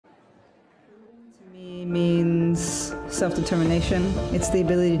To me means self-determination. It's the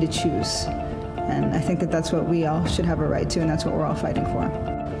ability to choose. And I think that that's what we all should have a right to, and that's what we're all fighting for.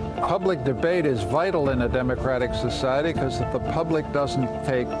 Public debate is vital in a democratic society because if the public doesn't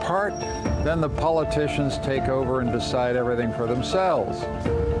take part, then the politicians take over and decide everything for themselves.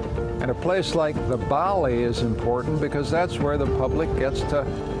 And a place like the Balie is important because that's where the public gets to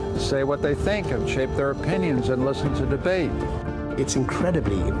say what they think and shape their opinions and listen to debate. It's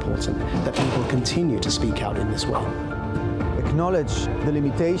incredibly important that people continue to speak out in this way. Acknowledge the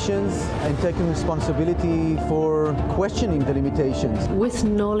limitations and taking responsibility for questioning the limitations. With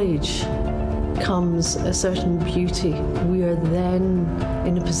knowledge comes a certain beauty. We are then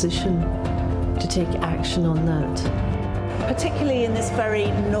in a position to take action on that. Particularly in this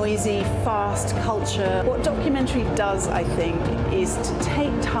very noisy, fast culture, what documentary does, I think, is to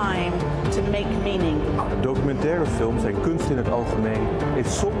take time to make meaning. Documentaire films en kunst in het algemeen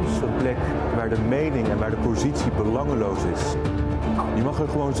is soms een plek waar de mening en waar de positie belangeloos is. Je mag er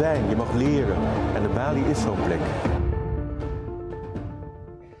gewoon zijn, je mag leren en de Balie is zo'n plek.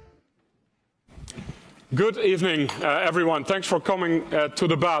 Good evening, everyone. Thanks for coming to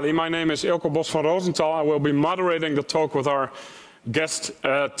the Balie. My name is Eelco Bos van Rosenthal. I will be moderating the talk with our guest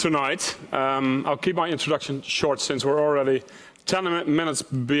tonight. I'll keep my introduction short since we're already 10 minutes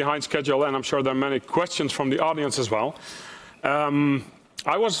behind schedule, and I'm sure there are many questions from the audience as well.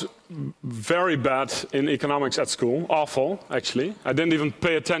 I was very bad in economics at school, awful, actually. I didn't even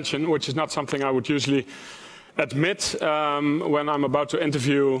pay attention, which is not something I would usually admit when I'm about to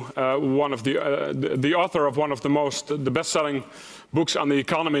interview one of the author of one of the best-selling books on the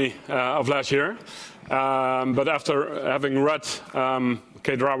economy of last year. But after having read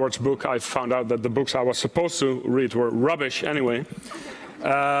Kate Raworth's book, I found out that the books I was supposed to read were rubbish anyway.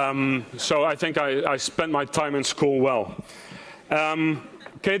 So I think I spent my time in school well.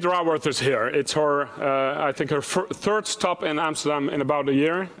 Kate Raworth is here. It's her, I think, her third stop in Amsterdam in about a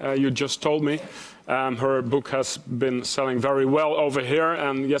year. You just told me. Her book has been selling very well over here,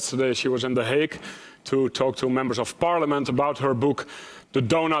 and yesterday she was in The Hague to talk to members of parliament about her book, The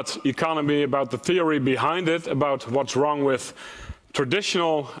Doughnut Economy, about the theory behind it, about what's wrong with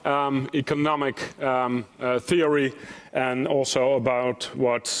traditional economic theory, and also about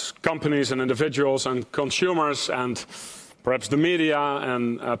what companies and individuals and consumers and perhaps the media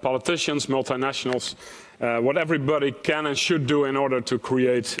and politicians, multinationals, what everybody can and should do in order to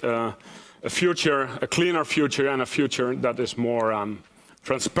create a future, a cleaner future, and a future that is more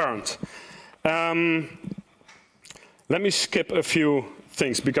transparent. Let me skip a few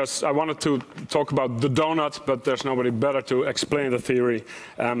things because I wanted to talk about the donut, but there's nobody better to explain the theory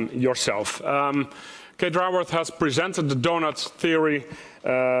yourself. Kate Raworth has presented the donut theory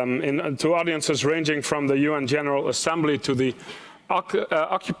to audiences ranging from the UN General Assembly to the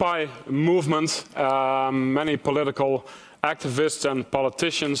Occupy movement. Many political activists and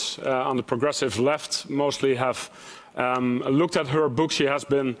politicians on the progressive left mostly have looked at her book. She has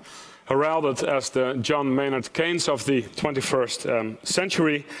been heralded as the John Maynard Keynes of the 21st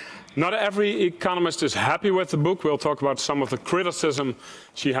century. Not every economist is happy with the book. We'll talk about some of the criticism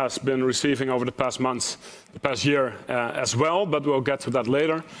she has been receiving over the past months, the past year as well, but we'll get to that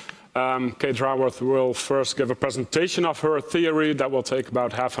later. Kate Raworth will first give a presentation of her theory that will take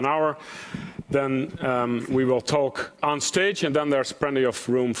about half an hour. Then we will talk on stage, and then there's plenty of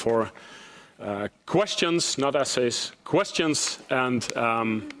room for questions, not essays, questions. And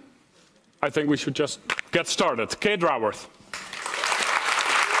I think we should just get started. Kate Raworth.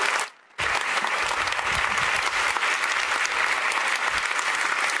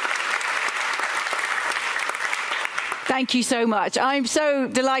 Thank you so much. I'm so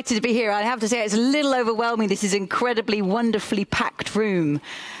delighted to be here. I have to say it's a little overwhelming. This is an incredibly wonderfully packed room.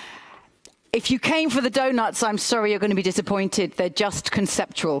 If you came for the donuts, I'm sorry you're going to be disappointed. They're just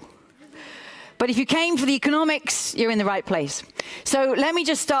conceptual. But if you came for the economics, you're in the right place. So let me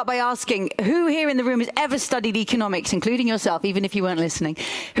just start by asking, who here in the room has ever studied economics, including yourself, even if you weren't listening?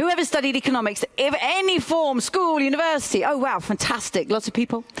 Who ever studied economics, in any form, school, university? Oh, wow, fantastic, lots of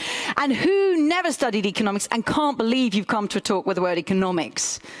people. And who never studied economics and can't believe you've come to a talk with the word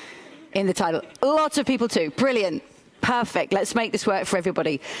economics in the title? Lots of people too, brilliant. Perfect. Let's make this work for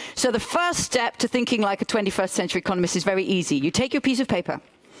everybody. So the first step to thinking like a 21st century economist is very easy. You take your piece of paper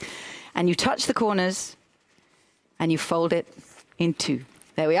and you touch the corners and you fold it in two.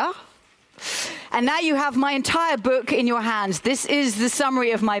 There we are. And now you have my entire book in your hands. This is the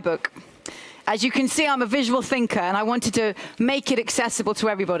summary of my book. As you can see, I'm a visual thinker and I wanted to make it accessible to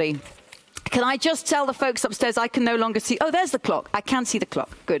everybody. Can I just tell the folks upstairs I can no longer see? Oh, there's the clock. I can see the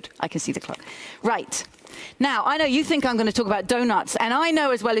clock. Good. I can see the clock. Right. Now, I know you think I'm going to talk about donuts, and I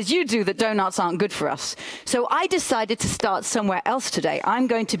know as well as you do that donuts aren't good for us. So I decided to start somewhere else today. I'm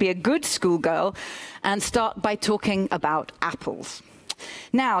going to be a good schoolgirl and start by talking about apples.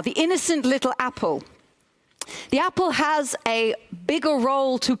 Now, the innocent little apple. The apple has a bigger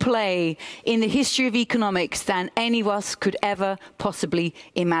role to play in the history of economics than any of us could ever possibly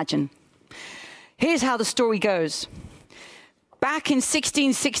imagine. Here's how the story goes. Back in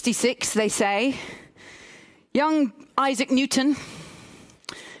 1666, they say, young Isaac Newton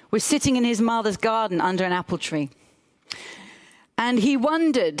was sitting in his mother's garden under an apple tree. And he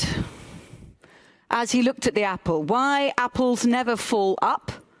wondered, as he looked at the apple, why apples never fall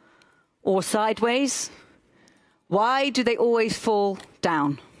up or sideways. Why do they always fall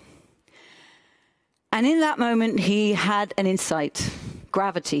down? And in that moment, he had an insight,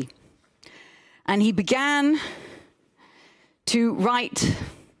 gravity. And he began to write,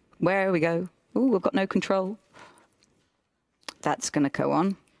 where we go? Ooh, I've got no control. That's going to go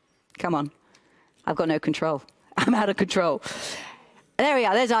on. Come on. I've got no control. I'm out of control. There we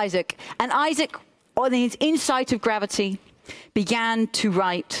are. There's Isaac. And Isaac, on his insight of gravity, began to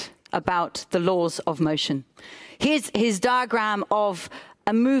write about the laws of motion. Here's his diagram of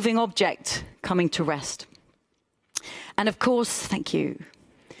a moving object coming to rest. And of course, thank you,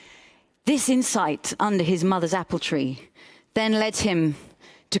 this insight under his mother's apple tree then led him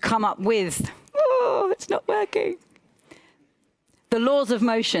to come up with, oh, it's not working, the laws of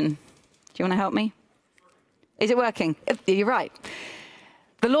motion. Do you want to help me? Is it working? You're right.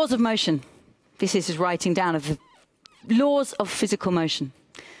 The laws of motion. This is his writing down of the laws of physical motion.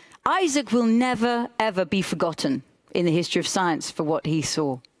 Isaac will never, ever be forgotten in the history of science for what he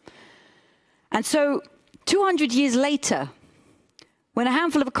saw. And so 200 years later, when a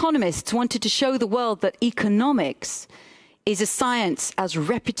handful of economists wanted to show the world that economics is a science as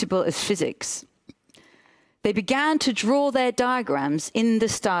reputable as physics, they began to draw their diagrams in the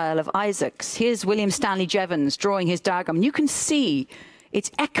style of Isaac's. Here's William Stanley Jevons drawing his diagram. And you can see it's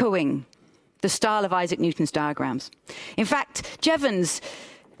echoing the style of Isaac Newton's diagrams. In fact, Jevons,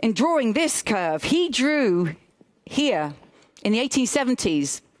 in drawing this curve, he drew here in the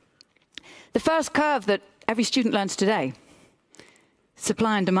 1870s the first curve that every student learns today.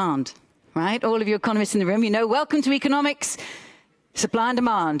 Supply and demand, right? All of you economists in the room, you know, welcome to economics. Supply and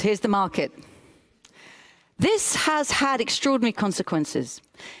demand, here's the market. This has had extraordinary consequences.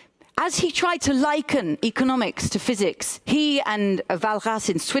 As he tried to liken economics to physics, he and Walras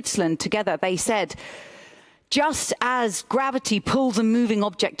in Switzerland together, they said, just as gravity pulls a moving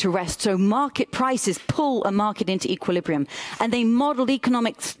object to rest, so market prices pull a market into equilibrium. And they modeled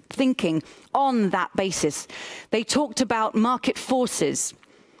economic thinking on that basis. They talked about market forces,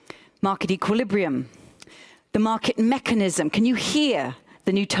 market equilibrium, the market mechanism. Can you hear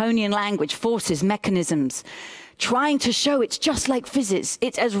the Newtonian language, forces, mechanisms, trying to show it's just like physics,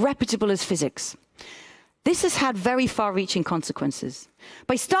 it's as reputable as physics. This has had very far-reaching consequences.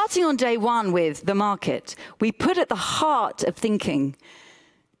 By starting on day one with the market, we put at the heart of thinking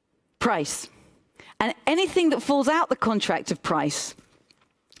price. And anything that falls out the contract of price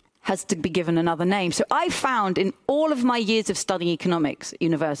has to be given another name. So I found in all of my years of studying economics at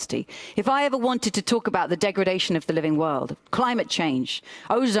university, if I ever wanted to talk about the degradation of the living world, climate change,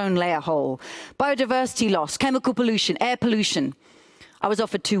 ozone layer hole, biodiversity loss, chemical pollution, air pollution, I was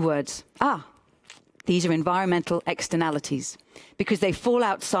offered two words. These are environmental externalities, because they fall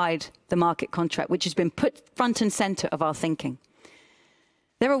outside the market contract, which has been put front and center of our thinking.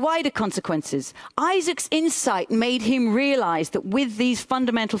 There are wider consequences. Isaac's insight made him realize that with these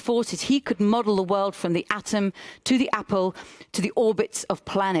fundamental forces, he could model the world from the atom to the apple to the orbits of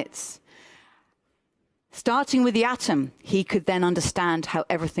planets. Starting with the atom, he could then understand how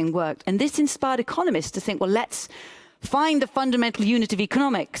everything worked. And this inspired economists to think, well, let's find the fundamental unit of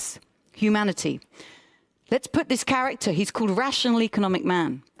economics, humanity. Let's put this character, he's called Rational Economic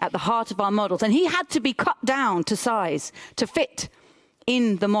Man, at the heart of our models. And he had to be cut down to size, to fit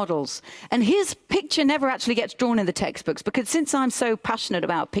in the models. And his picture never actually gets drawn in the textbooks, because since I'm so passionate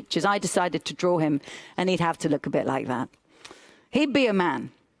about pictures, I decided to draw him, and he'd have to look a bit like that. He'd be a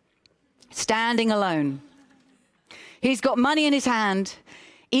man, standing alone. He's got money in his hand,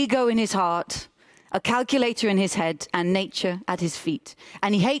 ego in his heart, a calculator in his head, and nature at his feet.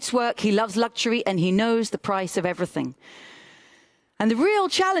 And he hates work, he loves luxury, and he knows the price of everything. And the real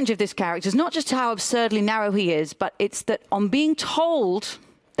challenge of this character is not just how absurdly narrow he is, but it's that on being told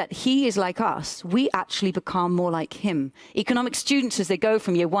that he is like us, we actually become more like him. Economic students, as they go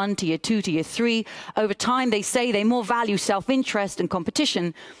from year 1 to year 2 to year 3, over time they say they more value self-interest and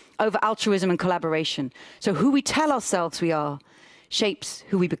competition over altruism and collaboration. So who we tell ourselves we are shapes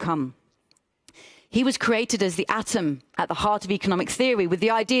who we become. He was created as the atom at the heart of economic theory, with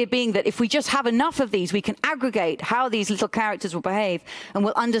the idea being that if we just have enough of these, we can aggregate how these little characters will behave and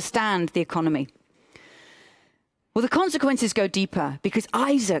we'll understand the economy. Well, the consequences go deeper, because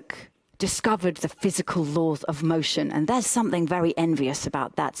Isaac discovered the physical laws of motion, and there's something very envious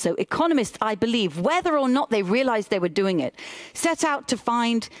about that. So economists, I believe, whether or not they realized they were doing it, set out to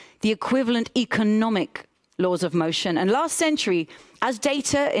find the equivalent economic laws of motion. And last century, as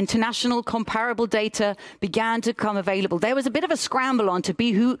data, international comparable data, began to come available, there was a bit of a scramble on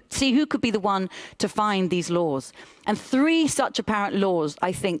to see who could be the one to find these laws. And 3 such apparent laws,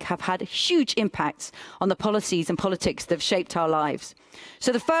 I think, have had huge impacts on the policies and politics that have shaped our lives.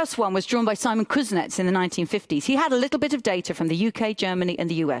 So the first one was drawn by Simon Kuznets in the 1950s. He had a little bit of data from the UK, Germany, and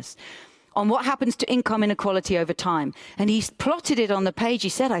the US on what happens to income inequality over time. And he plotted it on the page. He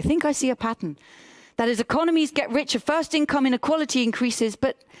said, I think I see a pattern. That as economies get richer, first income inequality increases,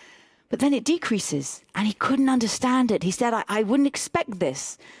 but then it decreases. And he couldn't understand it. He said, I wouldn't expect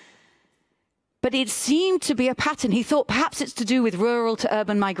this. But it seemed to be a pattern. He thought perhaps it's to do with rural to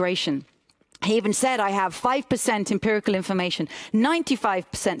urban migration. He even said, I have 5% empirical information,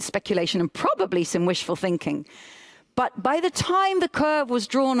 95% speculation, and probably some wishful thinking. But by the time the curve was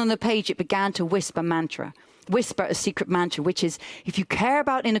drawn on the page, it began to whisper a secret mantra, which is, if you care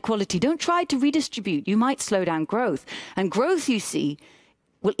about inequality, don't try to redistribute. You might slow down growth. And growth, you see,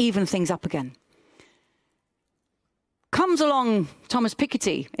 will even things up again. Comes along Thomas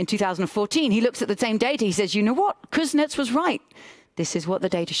Piketty in 2014. He looks at the same data. He says, you know what? Kuznets was right. This is what the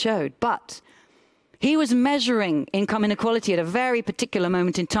data showed. But he was measuring income inequality at a very particular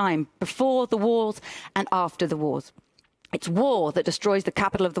moment in time, before the wars and after the wars. It's war that destroys the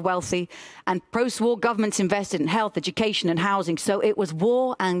capital of the wealthy, and post-war governments invested in health, education, and housing. So it was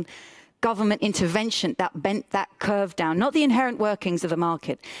war and government intervention that bent that curve down, not the inherent workings of the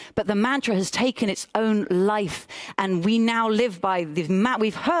market, but the mantra has taken its own life, and we now live by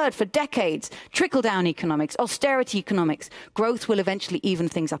we've heard for decades, trickle-down economics, austerity economics. Growth will eventually even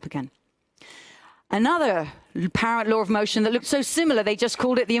things up again. Another apparent law of motion that looked so similar, they just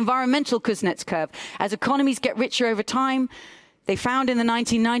called it the environmental Kuznets curve. As economies get richer over time, they found in the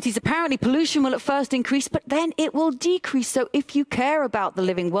 1990s, apparently pollution will at first increase, but then it will decrease. So if you care about the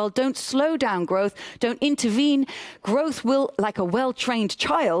living world, don't slow down growth, don't intervene. Growth will, like a well-trained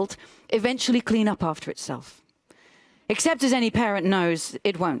child, eventually clean up after itself. Except, as any parent knows,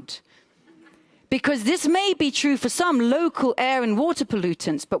 it won't. Because this may be true for some local air and water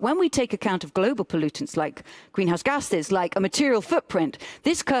pollutants, but when we take account of global pollutants like greenhouse gases, like a material footprint,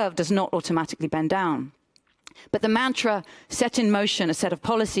 this curve does not automatically bend down. But the mantra set in motion a set of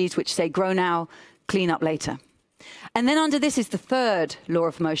policies which say grow now, clean up later. And then under this is the third law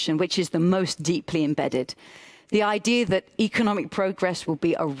of motion, which is the most deeply embedded. The idea that economic progress will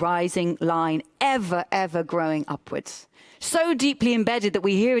be a rising line, ever, ever growing upwards. So deeply embedded that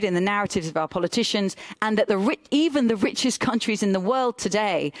we hear it in the narratives of our politicians, and that even the richest countries in the world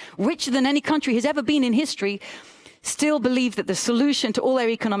today, richer than any country has ever been in history, still believe that the solution to all their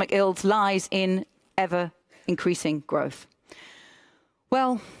economic ills lies in ever increasing growth.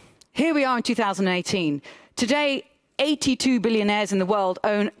 Well, here we are in 2018. Today, 82 billionaires in the world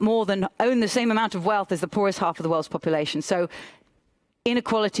own the same amount of wealth as the poorest half of the world's population. So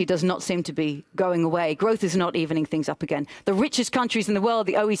inequality does not seem to be going away. Growth is not evening things up again. The richest countries in the world,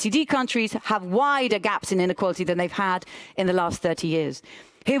 the OECD countries, have wider gaps in inequality than they've had in the last 30 years.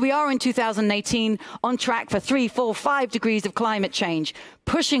 Here we are in 2018, on track for 3, 4, 5 degrees of climate change,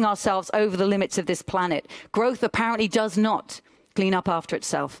 pushing ourselves over the limits of this planet. Growth apparently does not clean up after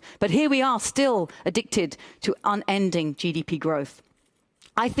itself. But here we are, still addicted to unending GDP growth.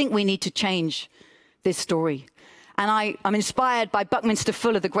 I think we need to change this story. And I'm inspired by Buckminster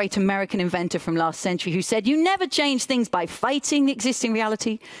Fuller, the great American inventor from last century, who said, you never change things by fighting the existing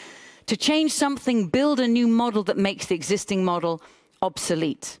reality. To change something, build a new model that makes the existing model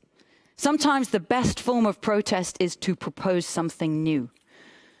obsolete. Sometimes the best form of protest is to propose something new.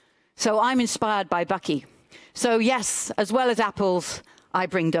 So I'm inspired by Bucky. So yes, as well as apples, I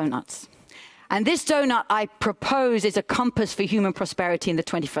bring donuts. And this donut I propose is a compass for human prosperity in the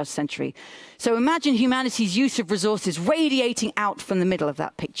 21st century. So imagine humanity's use of resources radiating out from the middle of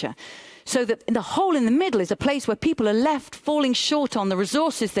that picture, so that the hole in the middle is a place where people are left falling short on the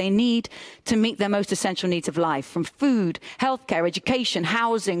resources they need to meet their most essential needs of life, from food, healthcare, education,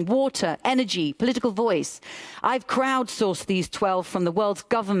 housing, water, energy, political voice. I've crowdsourced these 12 from the world's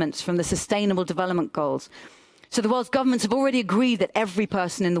governments, from the Sustainable Development Goals. So the world's governments have already agreed that every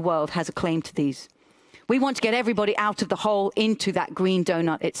person in the world has a claim to these. We want to get everybody out of the hole into that green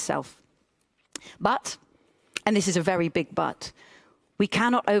donut itself. But, and this is a very big but, we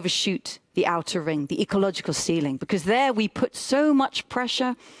cannot overshoot the outer ring, the ecological ceiling, because there we put so much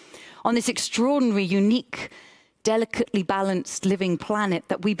pressure on this extraordinary, unique, delicately balanced living planet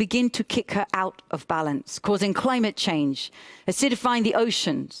that we begin to kick her out of balance, causing climate change, acidifying the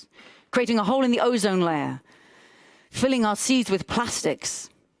oceans, creating a hole in the ozone layer, filling our seas with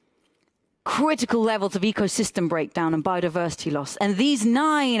plastics, critical levels of ecosystem breakdown and biodiversity loss. And these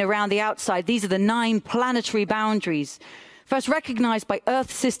 9 around the outside, these are the 9 planetary boundaries, first recognized by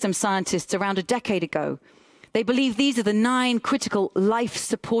Earth system scientists around a decade ago. They believe these are the 9 critical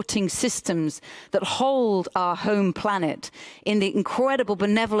life-supporting systems that hold our home planet in the incredible,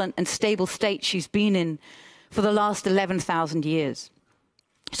 benevolent and stable state she's been in for the last 11,000 years.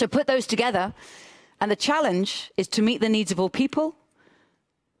 So put those together, and the challenge is to meet the needs of all people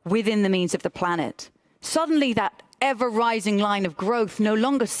within the means of the planet. Suddenly that ever-rising line of growth no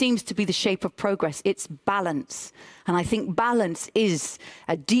longer seems to be the shape of progress, it's balance. And I think balance is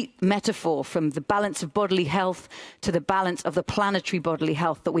a deep metaphor from the balance of bodily health to the balance of the planetary bodily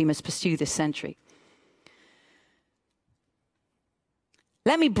health that we must pursue this century.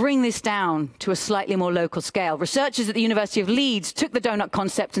 Let me bring this down to a slightly more local scale. Researchers at the University of Leeds took the donut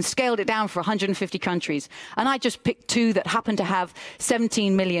concept and scaled it down for 150 countries. And I just picked 2 that happen to have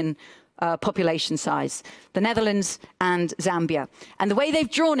 17 million population size, the Netherlands and Zambia. And the way they've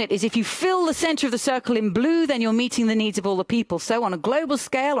drawn it is if you fill the center of the circle in blue, then you're meeting the needs of all the people. So on a global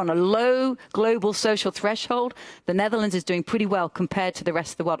scale, on a low global social threshold, the Netherlands is doing pretty well compared to the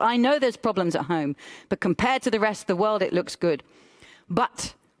rest of the world. I know there's problems at home, but compared to the rest of the world, it looks good.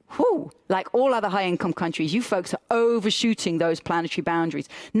 But, like all other high-income countries, you folks are overshooting those planetary boundaries.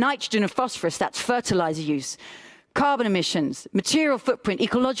 Nitrogen and phosphorus, that's fertilizer use. Carbon emissions, material footprint,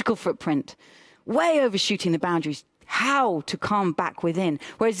 ecological footprint, way overshooting the boundaries. How to come back within?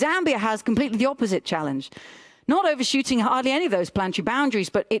 Whereas Zambia has completely the opposite challenge. Not overshooting hardly any of those planetary boundaries,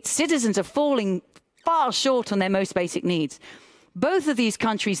 but its citizens are falling far short on their most basic needs. Both of these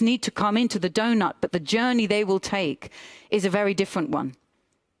countries need to come into the donut, but the journey they will take is a very different one.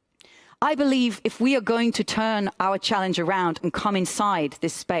 I believe if we are going to turn our challenge around and come inside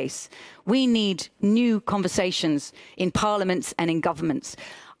this space, we need new conversations in parliaments and in governments.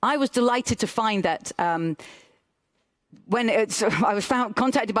 I was delighted to find that when I was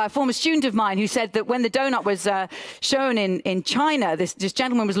contacted by a former student of mine who said that when the donut was shown in China, this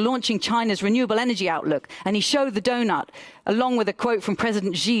gentleman was launching China's renewable energy outlook, and he showed the donut along with a quote from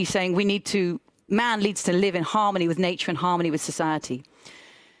President Xi saying man needs to live in harmony with nature and harmony with society.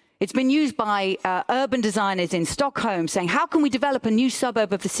 It's been used by urban designers in Stockholm saying, how can we develop a new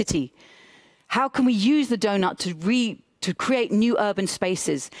suburb of the city? How can we use the donut to create new urban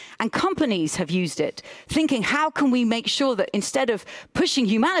spaces? And companies have used it, thinking, how can we make sure that instead of pushing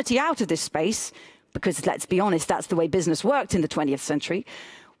humanity out of this space, because let's be honest, that's the way business worked in the 20th century,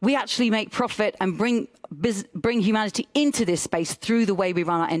 we actually make profit and bring humanity into this space through the way we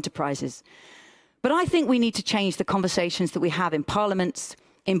run our enterprises. But I think we need to change the conversations that we have in parliaments,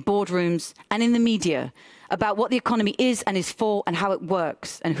 in boardrooms, and in the media about what the economy is and is for and how it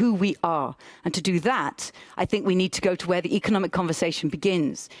works and who we are. And to do that, I think we need to go to where the economic conversation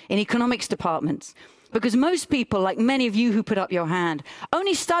begins, in economics departments. Because most people, like many of you who put up your hand,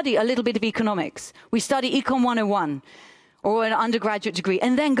 only study a little bit of economics. We study Econ 101 or an undergraduate degree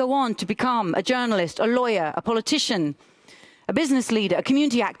and then go on to become a journalist, a lawyer, a politician, a business leader, a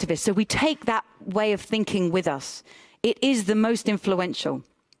community activist. So we take that way of thinking with us. It is the most influential.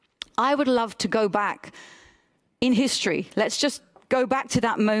 I would love to go back in history. Let's just go back to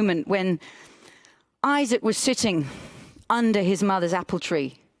that moment when Isaac was sitting under his mother's apple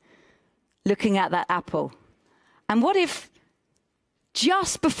tree, looking at that apple. And what if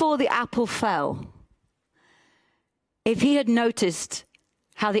just before the apple fell, if he had noticed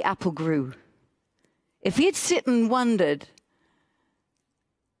how the apple grew, if he had sit and wondered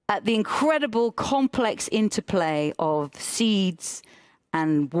at the incredible complex interplay of seeds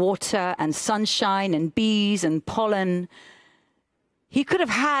and water and sunshine and bees and pollen, he could have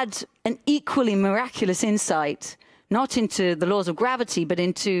had an equally miraculous insight, not into the laws of gravity, but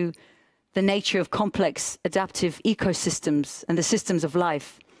into the nature of complex adaptive ecosystems and the systems of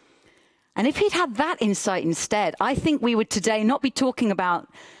life. And if he'd had that insight instead, I think we would today not be talking about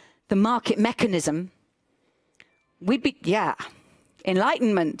the market mechanism. We'd be,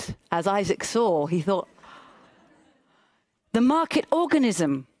 enlightenment, as Isaac saw, he thought, the market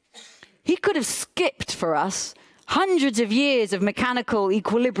organism. He could have skipped for us hundreds of years of mechanical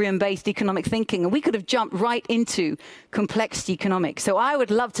equilibrium-based economic thinking, and we could have jumped right into complexity economics. So I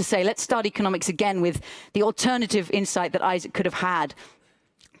would love to say, let's start economics again with the alternative insight that Isaac could have had.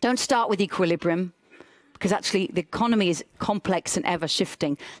 Don't start with equilibrium, because actually the economy is complex and ever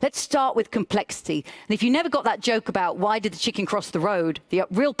shifting. Let's start with complexity. And if you never got that joke about why did the chicken cross the road, the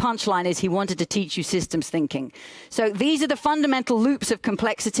real punchline is he wanted to teach you systems thinking. So these are the fundamental loops of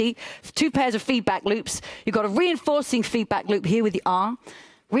complexity, 2 pairs of feedback loops. You've got a reinforcing feedback loop here with the R.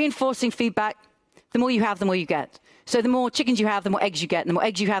 Reinforcing feedback, the more you have, the more you get. So the more chickens you have, the more eggs you get. And the more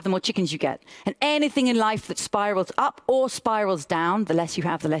eggs you have, the more chickens you get. And anything in life that spirals up or spirals down, the less you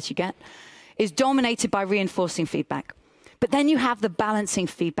have, the less you get, is dominated by reinforcing feedback. But then you have the balancing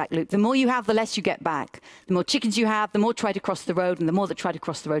feedback loop. The more you have, the less you get back. The more chickens you have, the more try to cross the road. And the more that try to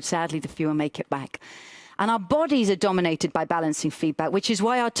cross the road, sadly, the fewer make it back. And our bodies are dominated by balancing feedback, which is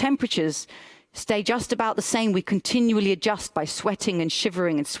why our temperatures stay just about the same. We continually adjust by sweating and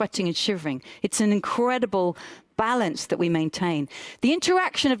shivering and sweating and shivering. It's an incredible balance that we maintain. The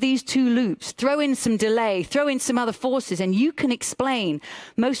interaction of these 2 loops, throw in some delay, throw in some other forces, and you can explain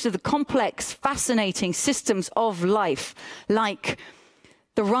most of the complex, fascinating systems of life, like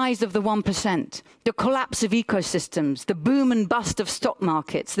the rise of the 1%, the collapse of ecosystems, the boom and bust of stock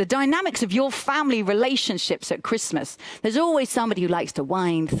markets, the dynamics of your family relationships at Christmas. There's always somebody who likes to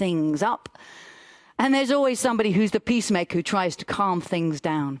wind things up, and there's always somebody who's the peacemaker who tries to calm things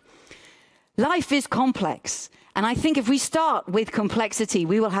down. Life is complex, and I think if we start with complexity,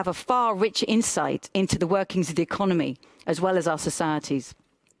 we will have a far richer insight into the workings of the economy, as well as our societies.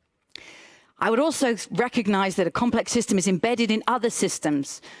 I would also recognize that a complex system is embedded in other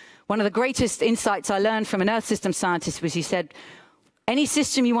systems. One of the greatest insights I learned from an Earth system scientist was he said, any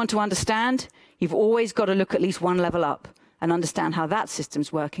system you want to understand, you've always got to look at least 1 level up and understand how that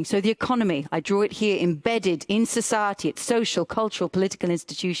system's working. So the economy, I draw it here, embedded in society, its social, cultural, political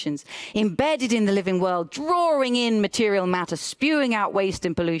institutions, embedded in the living world, drawing in material matter, spewing out waste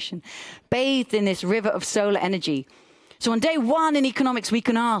and pollution, bathed in this river of solar energy. So on day 1 in economics, we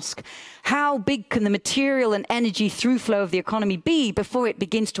can ask, how big can the material and energy through flow of the economy be before it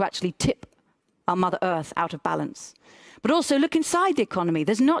begins to actually tip our Mother Earth out of balance? But also look inside the economy.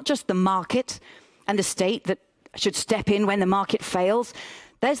 There's not just the market and the state that should step in when the market fails.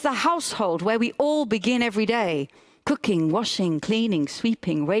 There's the household where we all begin every day. Cooking, washing, cleaning,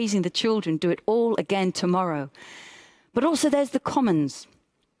 sweeping, raising the children, do it all again tomorrow. But also there's the commons.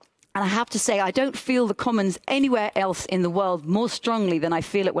 And I have to say, I don't feel the commons anywhere else in the world more strongly than I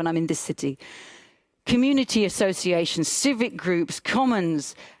feel it when I'm in this city. Community associations, civic groups,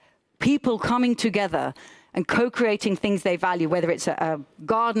 commons, people coming together and co-creating things they value, whether it's a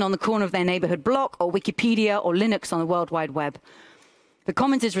garden on the corner of their neighborhood block or Wikipedia or Linux on the World Wide Web. The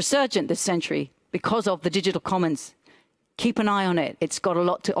commons is resurgent this century because of the digital commons. Keep an eye on it. It's got a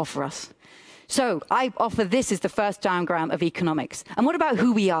lot to offer us. So I offer this as the first diagram of economics. And what about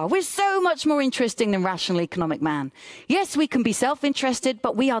who we are? We're so much more interesting than rational economic man. Yes, we can be self-interested,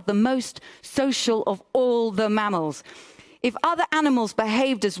 but we are the most social of all the mammals. If other animals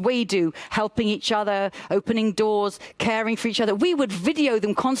behaved as we do, helping each other, opening doors, caring for each other, we would video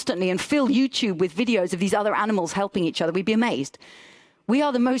them constantly and fill YouTube with videos of these other animals helping each other. We'd be amazed. We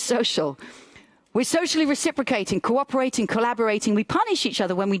are the most social. We're socially reciprocating, cooperating, collaborating. We punish each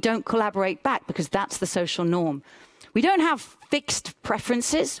other when we don't collaborate back because that's the social norm. We don't have fixed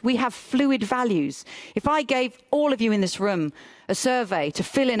preferences. We have fluid values. If I gave all of you in this room a survey to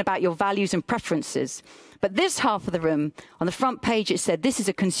fill in about your values and preferences, but this half of the room, on the front page, it said, this is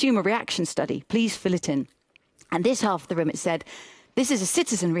a consumer reaction study. Please fill it in. And this half of the room, it said, this is a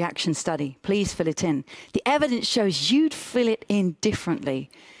citizen reaction study. Please fill it in. The evidence shows you'd fill it in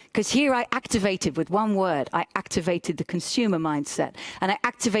differently. Because here I activated with 1 word. I activated the consumer mindset. And I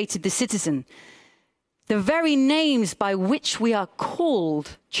activated the citizen. The very names by which we are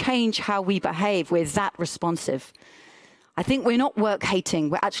called change how we behave. We're that responsive. I think we're not work-hating.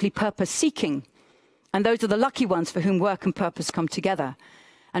 We're actually purpose-seeking. And those are the lucky ones for whom work and purpose come together.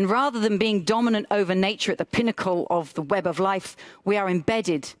 And rather than being dominant over nature at the pinnacle of the web of life, we are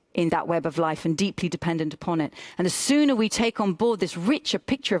embedded in that web of life and deeply dependent upon it. And the sooner we take on board this richer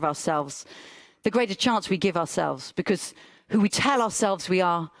picture of ourselves, the greater chance we give ourselves, because who we tell ourselves we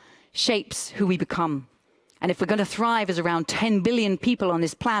are shapes who we become. And if we're going to thrive as around 10 billion people on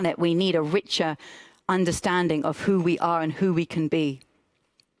this planet, we need a richer understanding of who we are and who we can be.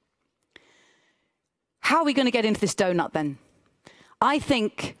 How are we going to get into this donut then? I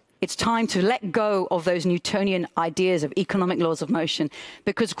think it's time to let go of those Newtonian ideas of economic laws of motion,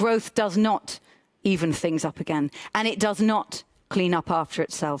 because growth does not even things up again, and it does not clean up after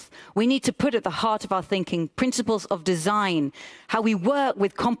itself. We need to put at the heart of our thinking principles of design, how we work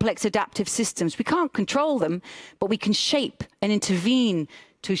with complex adaptive systems. We can't control them, but we can shape and intervene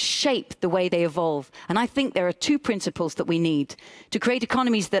to shape the way they evolve. And I think there are 2 principles that we need to create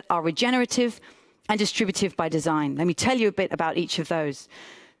economies that are regenerative and distributive by design. Let me tell you a bit about each of those.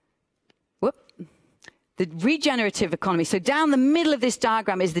 The regenerative economy. So down the middle of this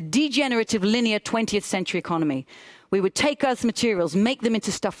diagram is the degenerative linear 20th century economy. We would take Earth's materials, make them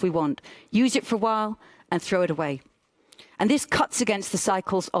into stuff we want, use it for a while, and throw it away. And this cuts against the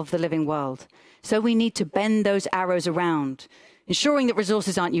cycles of the living world. So we need to bend those arrows around, ensuring that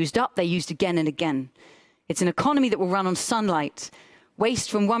resources aren't used up, they're used again and again. It's an economy that will run on sunlight.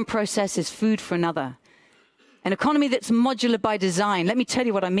 Waste from one process is food for another. An economy that's modular by design. Let me tell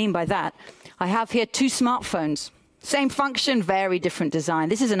you what I mean by that. I have here 2 smartphones. Same function, very different design.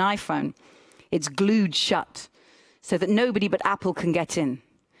 This is an iPhone. It's glued shut so that nobody but Apple can get in.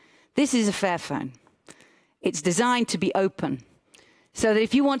 This is a Fairphone. It's designed to be open so that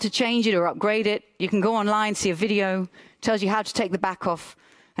if you want to change it or upgrade it, you can go online, see a video, tells you how to take the back off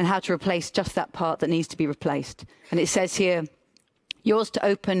and how to replace just that part that needs to be replaced. And it says here, yours to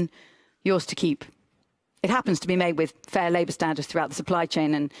open, yours to keep. It happens to be made with fair labor standards throughout the supply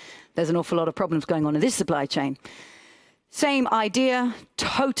chain, and there's an awful lot of problems going on in this supply chain. Same idea,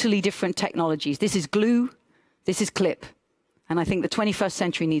 totally different technologies. This is glue, this is clip. And I think the 21st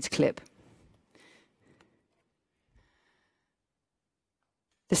century needs clip.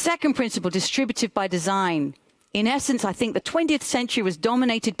 The second principle, distributive by design. In essence, I think the 20th century was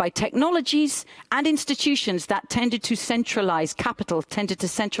dominated by technologies and institutions that tended to centralize capital, tended to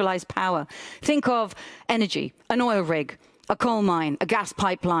centralize power. Think of energy, an oil rig, a coal mine, a gas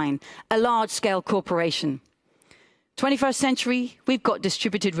pipeline, a large-scale corporation. 21st century, we've got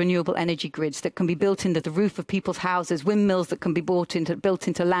distributed renewable energy grids that can be built into the roof of people's houses, windmills that can be built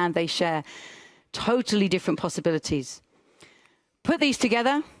into land they share. Totally different possibilities. Put these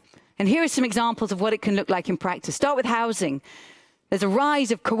together, and here are some examples of what it can look like in practice. Start with housing. There's a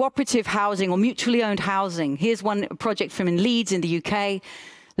rise of cooperative housing or mutually owned housing. Here's one project from in Leeds in the UK.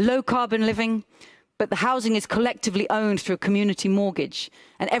 Low carbon living, but the housing is collectively owned through a community mortgage.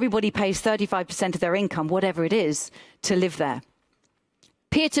 And everybody pays 35% of their income, whatever it is, to live there.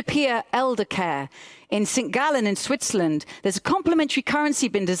 Peer-to-peer elder care. In St. Gallen in Switzerland, there's a complementary currency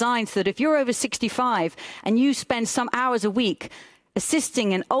been designed so that if you're over 65 and you spend some hours a week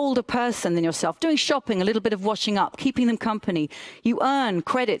assisting an older person than yourself, doing shopping, a little bit of washing up, keeping them company, you earn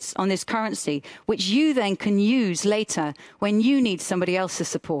credits on this currency, which you then can use later when you need somebody else's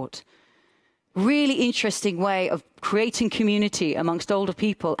support. Really interesting way of creating community amongst older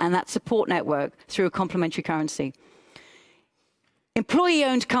people and that support network through a complementary currency.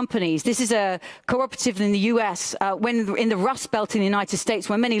 Employee-owned companies. This is a cooperative in the US, when in the Rust Belt in the United States,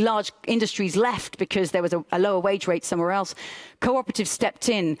 when many large industries left because there was a lower wage rate somewhere else, cooperatives stepped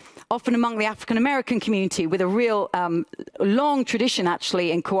in, often among the African-American community, with a real long tradition,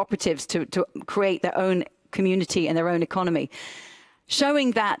 actually, in cooperatives to create their own community and their own economy,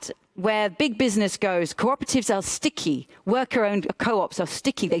 showing that where big business goes, cooperatives are sticky. Worker-owned co-ops are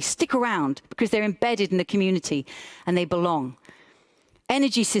sticky. They stick around because they're embedded in the community and they belong.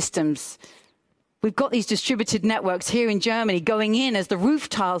 Energy systems. We've got these distributed networks here in Germany going in as the roof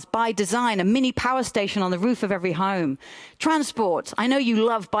tiles by design, a mini power station on the roof of every home. Transport. I know you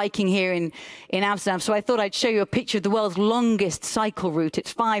love biking here in Amsterdam, so I thought I'd show you a picture of the world's longest cycle route.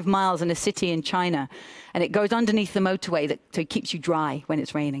 It's 5 miles in a city in China, and it goes underneath the motorway so it keeps you dry when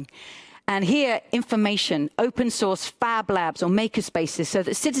it's raining. And here, information, open source fab labs or maker spaces so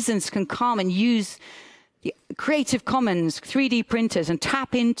that citizens can come and use the Creative Commons, 3D printers, and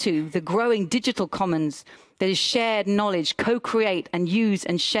tap into the growing digital commons that is shared knowledge, co-create and use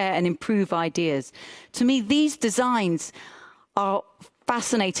and share and improve ideas. To me, these designs are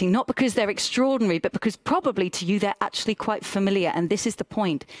fascinating, not because they're extraordinary, but because probably to you they're actually quite familiar. And this is the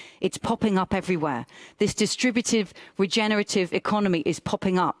point. It's popping up everywhere. This distributive, regenerative economy is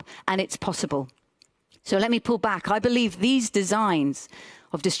popping up, and it's possible. So let me pull back. I believe these designs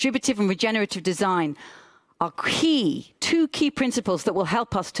of distributive and regenerative design are two key principles that will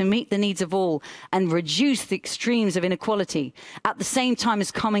help us to meet the needs of all and reduce the extremes of inequality, at the same time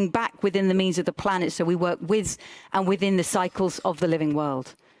as coming back within the means of the planet so we work with and within the cycles of the living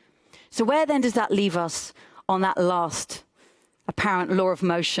world. So where then does that leave us on that last apparent law of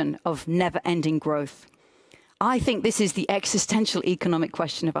motion of never-ending growth? I think this is the existential economic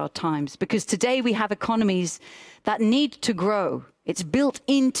question of our times, because today we have economies that need to grow. It's built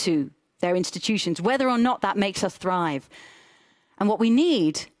into their institutions, whether or not that makes us thrive. And what we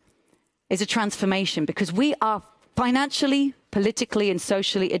need is a transformation, because we are financially, politically, and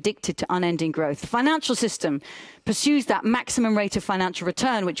socially addicted to unending growth. The financial system pursues that maximum rate of financial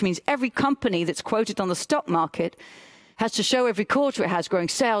return, which means every company that's quoted on the stock market has to show every quarter it has growing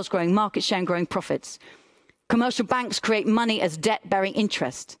sales, growing market share, and growing profits. Commercial banks create money as debt-bearing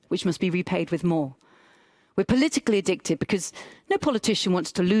interest, which must be repaid with more. We're politically addicted because no politician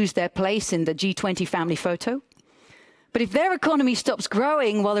wants to lose their place in the G20 family photo. But if their economy stops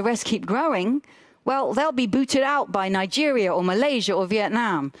growing while the rest keep growing, well, they'll be booted out by Nigeria or Malaysia or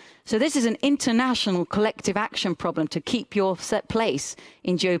Vietnam. So this is an international collective action problem to keep your set place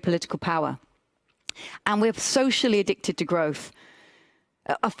in geopolitical power. And we're socially addicted to growth.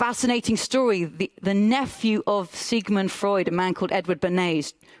 A fascinating story, the nephew of Sigmund Freud, a man called Edward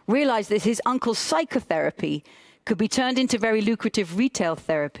Bernays, realized that his uncle's psychotherapy could be turned into very lucrative retail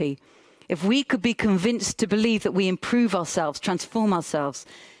therapy if we could be convinced to believe that we improve ourselves, transform ourselves,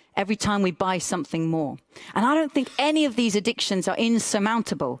 every time we buy something more. And I don't think any of these addictions are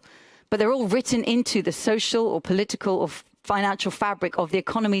insurmountable, but they're all written into the social or political or financial fabric of the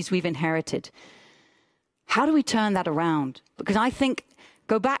economies we've inherited. How do we turn that around? Because I think,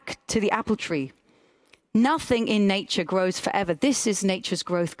 go back to the apple tree. Nothing in nature grows forever. This is nature's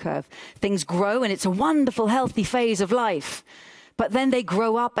growth curve. Things grow and it's a wonderful, healthy phase of life. But then they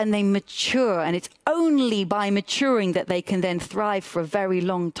grow up and they mature, and it's only by maturing that they can then thrive for a very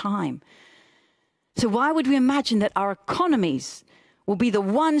long time. So why would we imagine that our economies will be the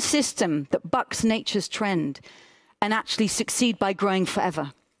one system that bucks nature's trend and actually succeed by growing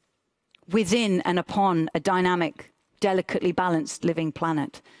forever within and upon a dynamic, delicately balanced living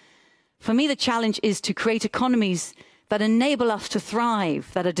planet? For me, the challenge is to create economies that enable us to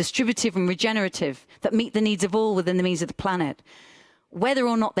thrive, that are distributive and regenerative, that meet the needs of all within the means of the planet, whether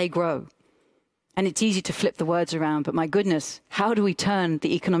or not they grow. And it's easy to flip the words around, but my goodness, how do we turn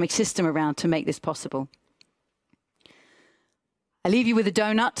the economic system around to make this possible? I leave you with a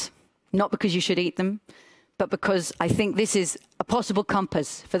donut, not because you should eat them, but because I think this is a possible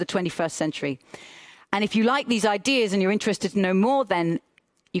compass for the 21st century. And if you like these ideas and you're interested to know more, then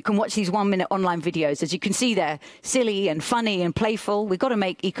you can watch these 1-minute online videos. As you can see, they're silly and funny and playful. We've got to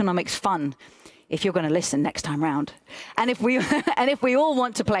make economics fun if you're going to listen next time round. And if we all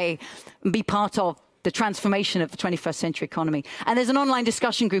want to play and be part of the transformation of the 21st century economy. And there's an online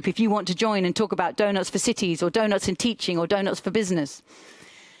discussion group if you want to join and talk about donuts for cities or donuts in teaching or donuts for business.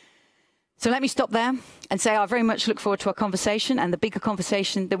 So let me stop there and say I very much look forward to our conversation and the bigger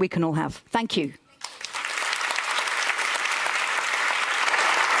conversation that we can all have. Thank you.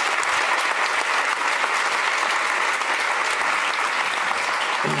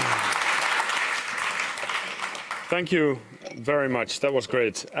 Thank you very much. That was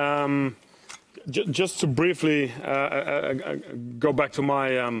great. Just to briefly go back to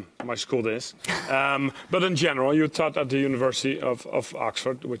my my school days, but in general, you taught at the University of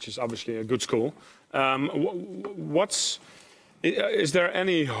Oxford, which is obviously a good school. Is there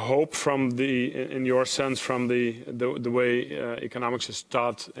any hope from in your sense, from the way economics is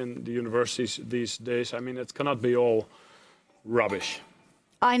taught in the universities these days? I mean, it cannot be all rubbish.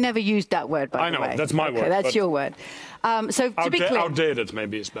 I never used that word, by the way. I know, that's my word. That's your word. So to be clear, outdated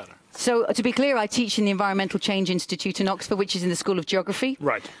maybe is better. So to be clear, I teach in the Environmental Change Institute in Oxford, which is in the School of Geography.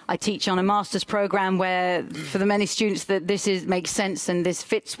 Right. I teach on a master's program where, for the many students, that this makes sense and this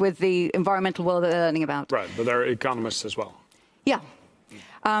fits with the environmental world that they're learning about. Right, but they're economists as well. Yeah.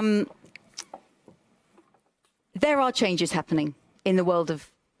 There are changes happening in the world of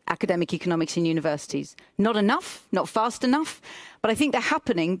academic economics in universities. Not enough, not fast enough, but I think they're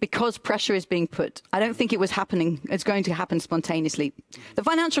happening because pressure is being put. I don't think it's going to happen spontaneously. The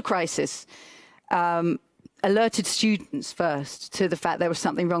financial crisis alerted students first to the fact there was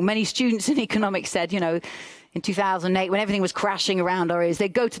something wrong. Many students in economics said, you know, in 2008, when everything was crashing around our ears, they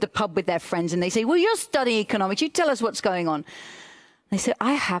go to the pub with their friends and they say, well, you're studying economics, you tell us what's going on. They said,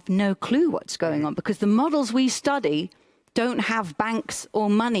 I have no clue what's going on because the models we study don't have banks or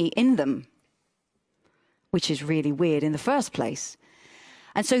money in them, which is really weird in the first place.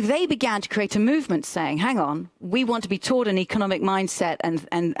 And so they began to create a movement saying, hang on, we want to be taught an economic mindset and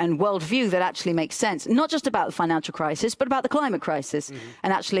worldview that actually makes sense, not just about the financial crisis, but about the climate crisis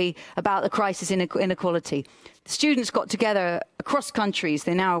and actually about the crisis in inequality. The students got together across countries.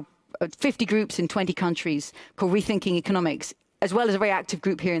 They're now 50 groups in 20 countries called Rethinking Economics, as well as a very active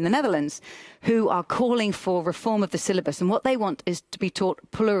group here in the Netherlands, who are calling for reform of the syllabus. And what they want is to be taught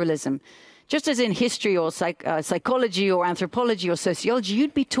pluralism. Just as in history or psychology or anthropology or sociology,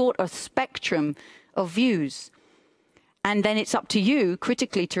 you'd be taught a spectrum of views. And then it's up to you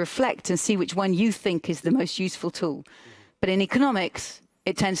critically to reflect and see which one you think is the most useful tool. But in economics,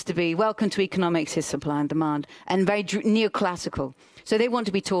 it tends to be, welcome to economics, here's supply and demand, and very neoclassical. So they want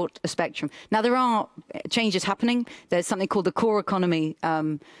to be taught a spectrum. Now, there are changes happening. There's something called the core economy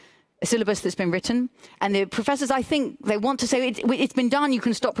a syllabus that's been written, and the professors, I think, they want to say it's been done, you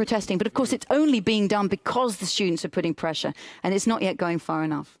can stop protesting, but of course it's only being done because the students are putting pressure, and it's not yet going far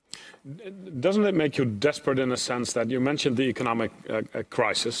enough. Doesn't it make you desperate in a sense that you mentioned the economic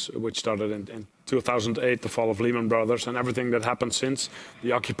crisis, which started in 2008, the fall of Lehman Brothers, and everything that happened since,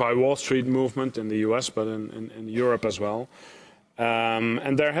 the Occupy Wall Street movement in the US, but in Europe as well.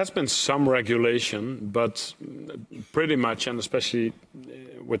 And there has been some regulation, but pretty much, and especially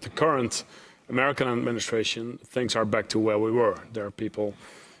with the current American administration, things are back to where we were. There are people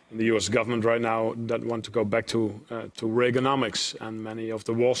in the US government right now that want to go back to Reaganomics, and many of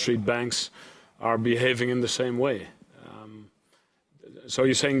the Wall Street banks are behaving in the same way. So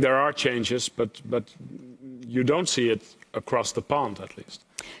you're saying there are changes, but you don't see it across the pond, at least.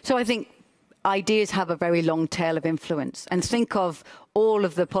 So I think ideas have a very long tail of influence. And think of all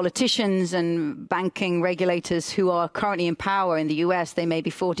of the politicians and banking regulators who are currently in power in the US. They may be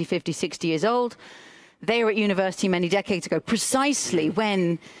 40, 50, 60 years old. They were at university many decades ago, precisely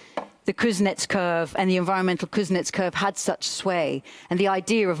when the Kuznets curve and the environmental Kuznets curve had such sway, and the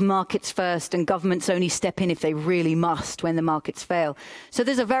idea of markets first and governments only step in if they really must when the markets fail. So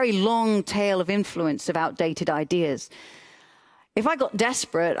there's a very long tail of influence of outdated ideas. If I got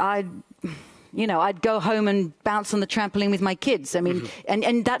desperate, I'd go home and bounce on the trampoline with my kids. I mean,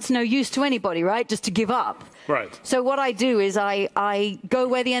 and that's no use to anybody, right? Just to give up. Right. So what I do is I go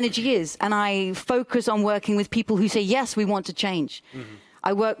where the energy is, and I focus on working with people who say, yes, we want to change.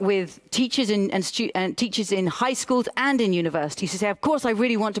 I work with teachers and teachers in high schools and in universities who say, of course, I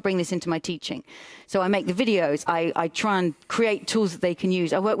really want to bring this into my teaching. So I make the videos. I try and create tools that they can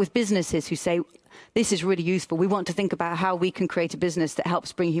use. I work with businesses who say, this is really useful. We want to think about how we can create a business that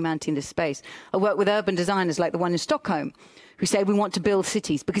helps bring humanity into space. I work with urban designers like the one in Stockholm who say we want to build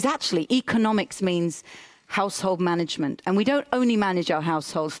cities, because actually economics means household management. And we don't only manage our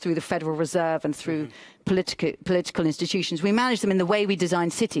households through the Federal Reserve and through political institutions. We manage them in the way we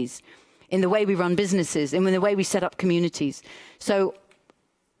design cities, in the way we run businesses, and in the way we set up communities. So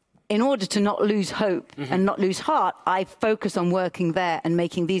in order to not lose hope and not lose heart, I focus on working there and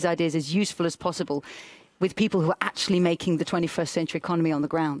making these ideas as useful as possible with people who are actually making the 21st century economy on the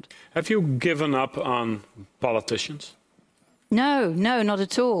ground. Have you given up on politicians? No, not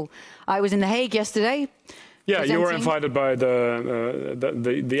at all. I was in The Hague yesterday. Yeah, you were invited by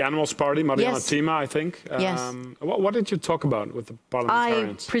the Animals Party, Marianne Thieme, I think. Yes. What did you talk about with the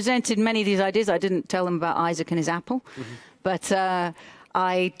parliamentarians? I presented many of these ideas. I didn't tell them about Isaac and his apple, but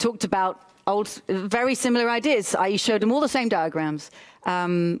I talked about very similar ideas. I showed them all the same diagrams.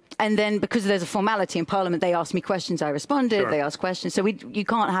 And then because there's a formality in Parliament, they asked me questions, I responded, they asked questions. So you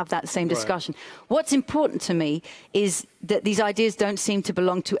can't have that same discussion. Right. What's important to me is that these ideas don't seem to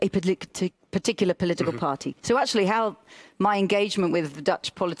belong to a particular political party. So actually how my engagement with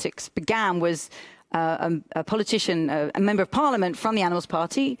Dutch politics began was a politician, a member of Parliament from the Animals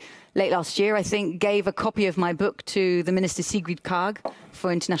Party, late last year, I think, gave a copy of my book to the Minister Sigrid Kaag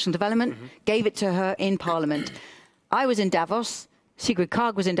for International Development, gave it to her in Parliament. I was in Davos. Sigrid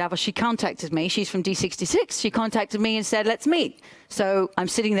Kaag was in Davos. She contacted me. She's from D66. She contacted me and said, let's meet. So I'm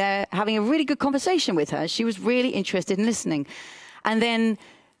sitting there having a really good conversation with her. She was really interested in listening. And then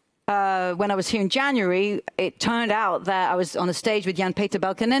when I was here in January, it turned out that I was on a stage with Jan-Peter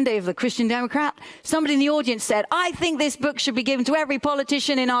Balkenende of the Christian Democrat. Somebody in the audience said, I think this book should be given to every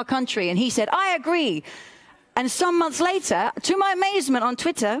politician in our country. And he said, I agree. And some months later, to my amazement on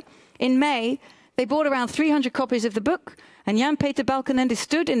Twitter, in May, they bought around 300 copies of the book. And Jan-Peter Balkenende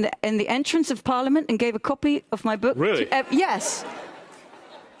stood in the entrance of Parliament and gave a copy of my book. Really? Yes.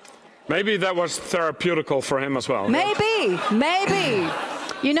 Maybe that was therapeutical for him as well. Maybe.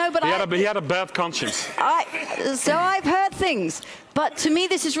 You know, but he had a bad conscience. So I've heard things. But to me,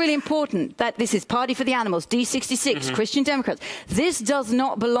 this is really important, that this is Party for the Animals, D66, Christian Democrats. This does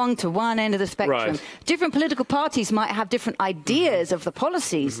not belong to one end of the spectrum. Right. Different political parties might have different ideas of the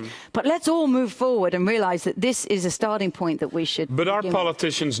policies, but let's all move forward and realize that this is a starting point that we should... But are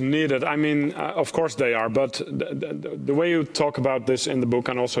politicians needed? I mean, of course they are, but the way you talk about this in the book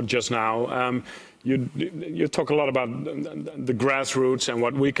and also just now, you talk a lot about the grassroots and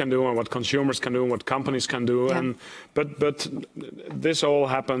what we can do and what consumers can do and what companies can do. Yeah. But this all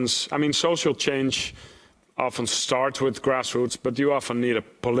happens. I mean, social change often starts with grassroots, but you often need a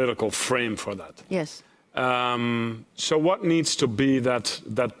political frame for that. Yes. So what needs to be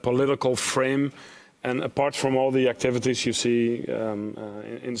that political frame? And apart from all the activities you see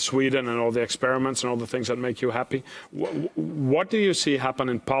in Sweden and all the experiments and all the things that make you happy, what do you see happen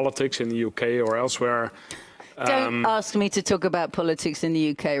in politics in the UK or elsewhere? Don't ask me to talk about politics in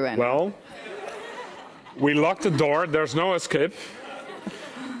the UK right now. Well, we locked the door. There's no escape.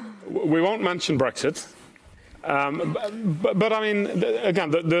 we won't mention Brexit. But I mean,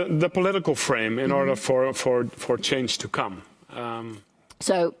 again, the political frame in order for change to come.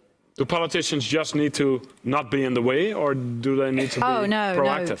 So, do politicians just need to not be in the way, or do they need to be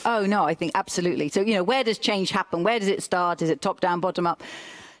proactive? Oh, no, I think absolutely. So, you know, where does change happen? Where does it start? Is it top down, bottom up?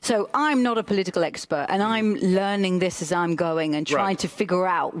 So I'm not a political expert, and I'm learning this as I'm going and trying to figure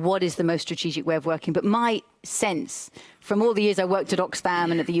out what is the most strategic way of working. But my sense, from all the years I worked at Oxfam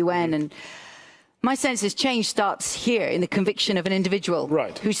and at the UN, and my sense is change starts here in the conviction of an individual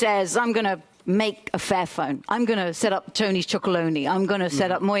who says, I'm going to make a Fairphone. I'm going to set up Tony's Chocolonely. I'm going to set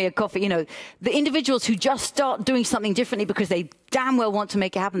up Moya Coffee. You know, the individuals who just start doing something differently because they damn well want to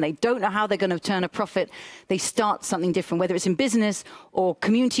make it happen. They don't know how they're going to turn a profit. They start something different, whether it's in business or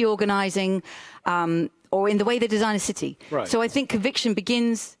community organizing or in the way they design a city. So I think conviction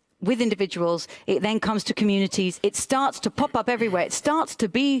begins with individuals. It then comes to communities. It starts to pop up everywhere. It starts to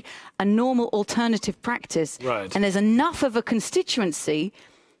be a normal alternative practice. And there's enough of a constituency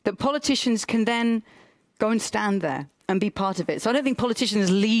that politicians can then go and stand there and be part of it. So I don't think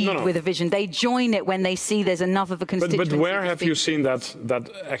politicians lead with a vision. They join it when they see there's enough of a constituency. But where have you seen that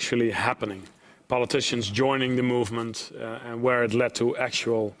actually happening? Politicians joining the movement and where it led to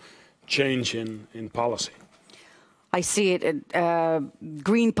actual change in policy? I see it at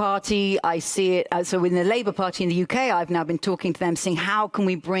Green Party. I see it, so in the Labour Party in the UK, I've now been talking to them, saying how can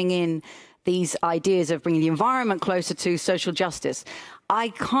we bring in these ideas of bringing the environment closer to social justice. I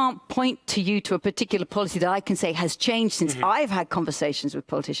can't point to you to a particular policy that I can say has changed since I've had conversations with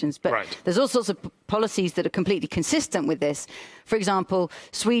politicians, but there's all sorts of policies that are completely consistent with this. For example,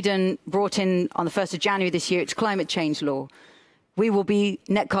 Sweden brought in on the 1st of January this year its climate change law. We will be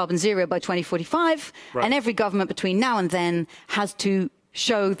net carbon zero by 2045, and every government between now and then has to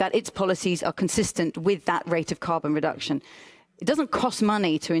show that its policies are consistent with that rate of carbon reduction. It doesn't cost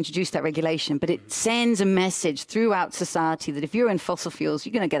money to introduce that regulation, but it sends a message throughout society that if you're in fossil fuels,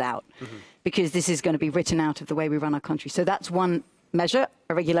 you're going to get out because this is going to be written out of the way we run our country. So that's one measure,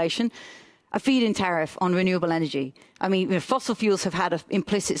 a regulation. A feed-in tariff on renewable energy. I mean, you know, fossil fuels have had an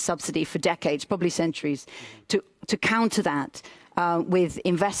implicit subsidy for decades, probably centuries, to counter that with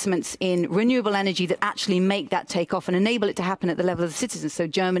investments in renewable energy that actually make that take off and enable it to happen at the level of the citizens. So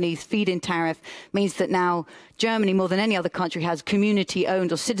Germany's feed-in tariff means that now Germany, more than any other country, has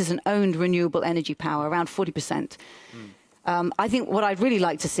community-owned or citizen-owned renewable energy power, around 40%. I think what I'd really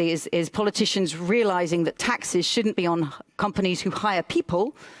like to see is politicians realizing that taxes shouldn't be on companies who hire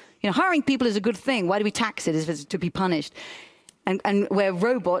people. You know, hiring people is a good thing. Why do we tax it? Is it to be punished? And where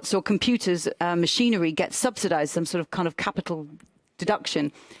robots or computers, machinery gets subsidized, some sort of kind of capital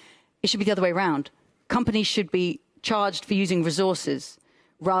deduction, it should be the other way around. Companies should be charged for using resources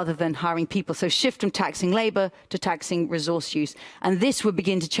rather than hiring people. So shift from taxing labor to taxing resource use. And this would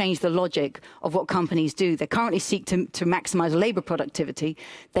begin to change the logic of what companies do. They currently seek to maximize labor productivity.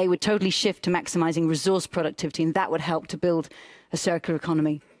 They would totally shift to maximizing resource productivity, and that would help to build a circular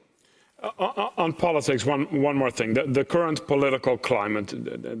economy. On politics, one more thing. The current political climate,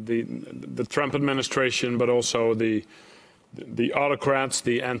 the Trump administration, but also the autocrats,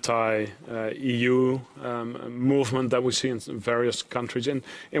 the anti-EU movement that we see in various countries.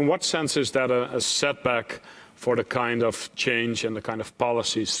 In what sense is that a setback for the kind of change and the kind of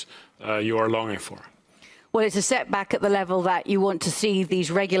policies you are longing for? Well, it's a setback at the level that you want to see these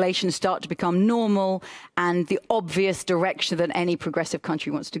regulations start to become normal and the obvious direction that any progressive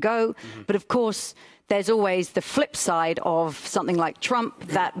country wants to go. But of course, there's always the flip side of something like Trump,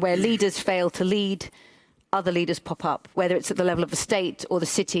 that where leaders fail to lead, other leaders pop up, whether it's at the level of the state or the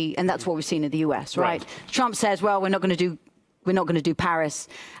city, and that's what we've seen in the US, right? Trump says, well, we're not going to do Paris,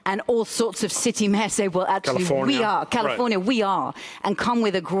 and all sorts of city mayors say, well, actually, California, we are, and come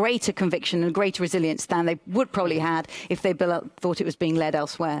with a greater conviction and greater resilience than they would probably had if they thought it was being led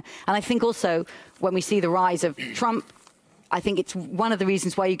elsewhere. And I think also when we see the rise of Trump, I think it's one of the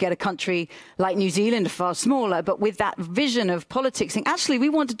reasons why you get a country like New Zealand, far smaller, but with that vision of politics, saying, actually, we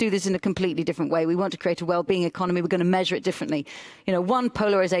want to do this in a completely different way. We want to create a well-being economy. We're going to measure it differently. You know, one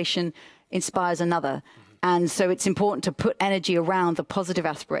polarization inspires another. And so it's important to put energy around the positive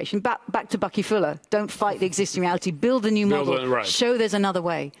aspiration. Back to Bucky Fuller. Don't fight the existing reality. Build a new model. Show there's another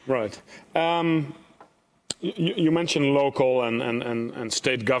way. Right. You mentioned local and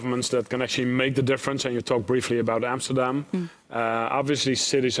state governments that can actually make the difference, and you talked briefly about Amsterdam. Obviously,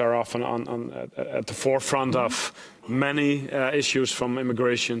 cities are often at the forefront of many issues, from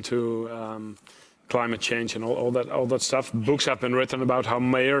immigration to climate change and all that stuff. Books have been written about how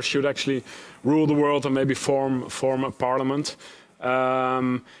mayors should actually rule the world and maybe form a parliament.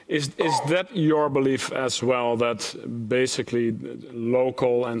 Is that your belief as well, that basically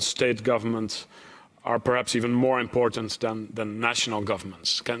local and state governments are perhaps even more important than national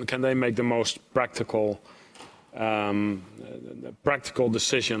governments? Can they make the most practical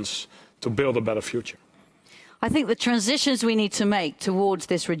decisions to build a better future? I think the transitions we need to make towards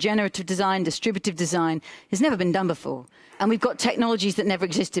this regenerative design, distributive design, has never been done before. And we've got technologies that never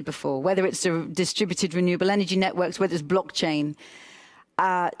existed before, whether it's the distributed renewable energy networks, whether it's blockchain.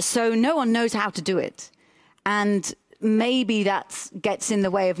 So no one knows how to do it. And maybe that gets in the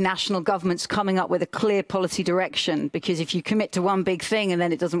way of national governments coming up with a clear policy direction, because if you commit to one big thing and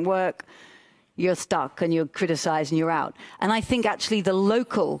then it doesn't work, you're stuck and you're criticized and you're out. And I think actually the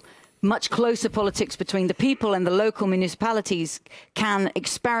local, much closer politics between the people and the local municipalities can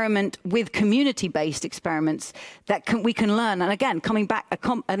experiment with community-based experiments that we can learn. And again, coming back,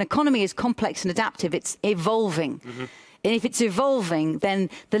 an economy is complex and adaptive. It's evolving. Mm-hmm. And if it's evolving,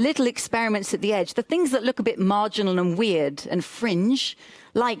 then the little experiments at the edge, the things that look a bit marginal and weird and fringe,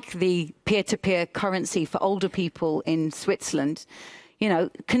 like the peer-to-peer currency for older people in Switzerland, you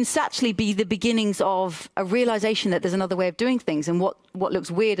know, can actually be the beginnings of a realization that there's another way of doing things, and what looks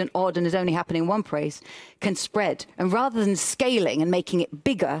weird and odd and is only happening in one place can spread. And rather than scaling and making it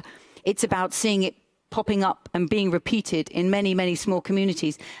bigger, it's about seeing it popping up and being repeated in many, many small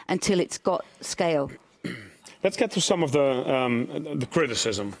communities until it's got scale. Let's get to some of the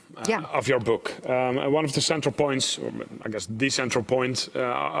criticism of your book. One of the central points, or I guess the central point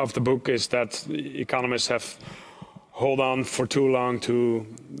of the book, is that economists have hold on for too long to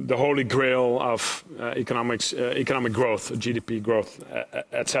the holy grail of economic growth, GDP growth,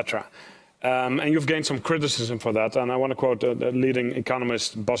 etc. And you've gained some criticism for that. And I want to quote the leading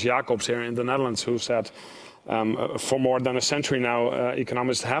economist, Bas Jacobs, here in the Netherlands, who said, for more than a century now,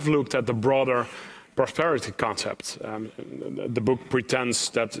 economists have looked at the broader prosperity concept. The book pretends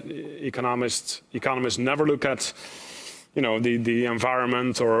that economists never look at, you know, the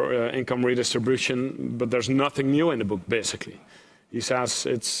environment or income redistribution, but there's nothing new in the book, basically. He says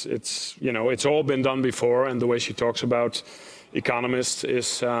it's you know, it's all been done before, and the way she talks about economists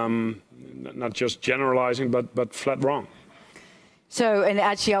is not just generalizing, but flat wrong. So, and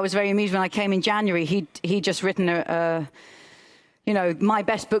actually I was very amused when I came in January. He'd just written you know, my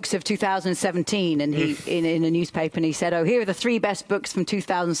best books of 2017, and he in a newspaper, and he said, oh, here are the 3 best books from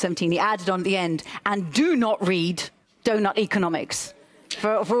 2017. He added on at the end, and do not read Doughnut Economics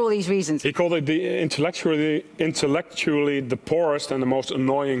for all these reasons. He called it the intellectually the poorest and the most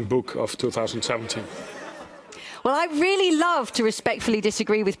annoying book of 2017. Well, I really love to respectfully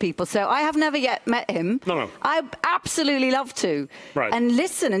disagree with people, so I have never yet met him. No. I absolutely love to. Right. And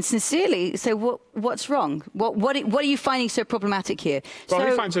listen and sincerely say, what's wrong? What are you finding so problematic here? Well,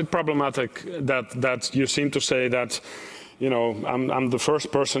 he finds it problematic that you seem to say that, you know, I'm the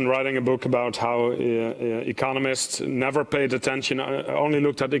first person writing a book about how economists never paid attention, only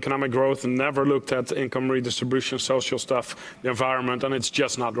looked at economic growth and never looked at income redistribution, social stuff, the environment, and it's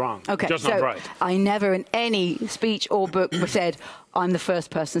just not wrong. Okay, just so not right. I never in any speech or book said, I'm the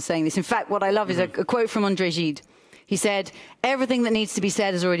first person saying this. In fact, what I love is a quote from André Gide. He said, everything that needs to be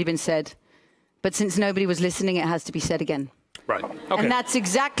said has already been said, but since nobody was listening, it has to be said again. Right. Okay. And that's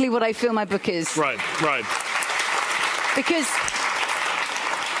exactly what I feel my book is. Right. Because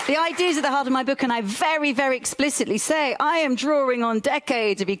the idea is at the heart of my book, and I very, very explicitly say I am drawing on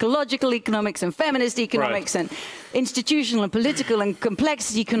decades of ecological economics and feminist economics and institutional and political and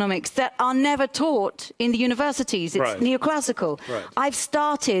complexity economics that are never taught in the universities. It's neoclassical. Right. I've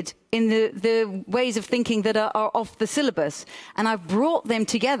started in the ways of thinking that are off the syllabus, and I've brought them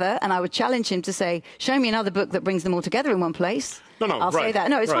together, and I would challenge him to say, show me another book that brings them all together in one place. No, I'll say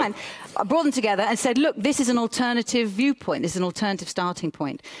that. No, it's fine. I brought them together and said, look, this is an alternative viewpoint. This is an alternative starting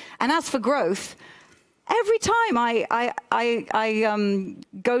point. And as for growth, every time I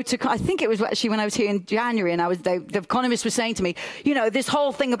go to, I think it was actually when I was here in January, and the economists were saying to me, you know, this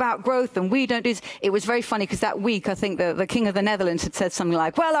whole thing about growth and we don't do this. It was very funny because that week, I think the King of the Netherlands had said something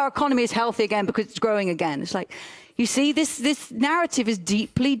like, well, our economy is healthy again because it's growing again. It's like, you see, this narrative is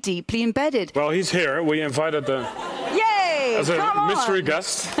deeply, deeply embedded. Well, he's here. We invited the... Yay! As a mystery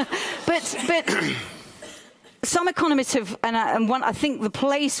guest. but some economists have, and I think the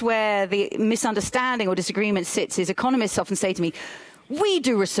place where the misunderstanding or disagreement sits is economists often say to me, we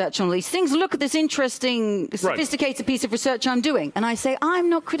do research on these things. Look at this interesting, sophisticated piece of research I'm doing. And I say, I'm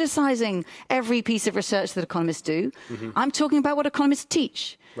not criticizing every piece of research that economists do. I'm talking about what economists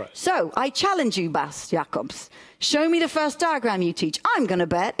teach. So I challenge you, Bas Jacobs. Show me the first diagram you teach. I'm going to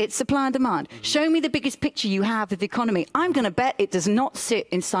bet it's supply and demand. Show me the biggest picture you have of the economy. I'm going to bet it does not sit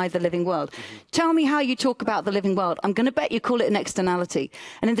inside the living world. Tell me how you talk about the living world. I'm going to bet you call it an externality.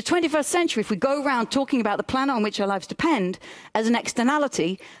 And in the 21st century, if we go around talking about the planet on which our lives depend as an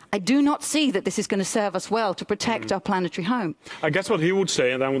externality, I do not see that this is going to serve us well to protect our planetary home. I guess what he would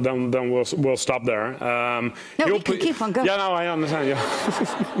say, and then we'll stop there. No, we can keep on going. Yeah, no, I understand.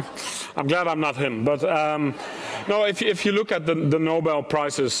 Yeah. I'm glad I'm not him. But no, if you look at the Nobel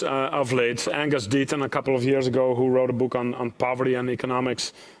Prizes of late, Angus Deaton a couple of years ago, who wrote a book on poverty and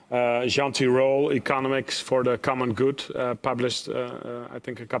economics, Jean Tirole, Economics for the Common Good, published, I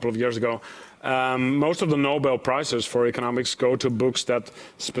think, a couple of years ago. Most of the Nobel Prizes for economics go to books that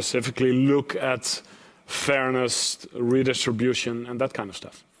specifically look at fairness, redistribution, and that kind of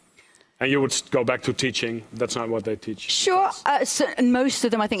stuff. And you would go back to teaching. That's not what they teach. Sure. And most of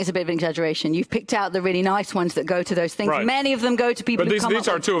them, I think, is a bit of an exaggeration. You've picked out the really nice ones that go to those things. Right. Many of them go to people but who come these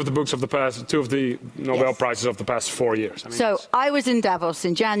are two of the books of the past, two of the Nobel Prizes of the past 4 years. I mean, so I was in Davos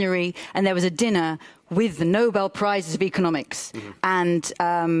in January, and there was a dinner with the Nobel Prizes of Economics. And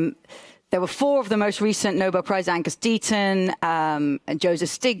there were 4 of the most recent Nobel Prize, Angus Deaton, and Joseph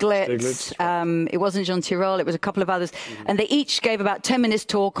Stiglitz. It wasn't Jean Tirole, it was a couple of others. And they each gave about 10 minutes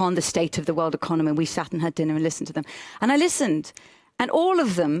talk on the state of the world economy. And we sat and had dinner and listened to them. And I listened. And all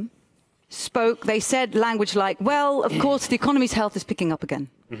of them spoke, they said language like, well, of course, the economy's health is picking up again.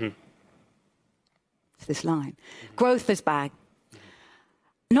 It's this line. Growth is bad.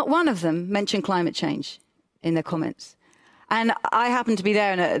 Not one of them mentioned climate change in their comments. And I happened to be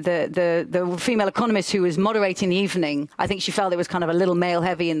there, and the female economist who was moderating the evening, I think she felt it was kind of a little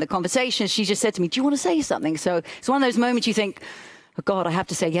male-heavy in the conversation. She just said to me, do you want to say something? So it's one of those moments you think, oh, God, I have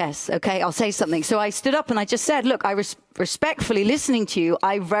to say yes. OK, I'll say something. So I stood up and I just said, look, respectfully listening to you,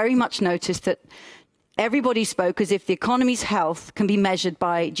 I very much noticed that everybody spoke as if the economy's health can be measured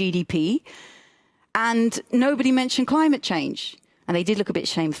by GDP, and nobody mentioned climate change. And they did look a bit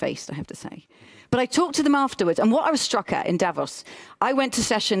shamefaced, I have to say. But I talked to them afterwards, and what I was struck at in Davos, I went to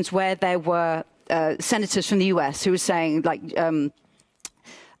sessions where there were senators from the US who were saying, like, one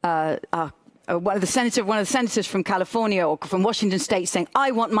of the senators from California or from Washington State saying,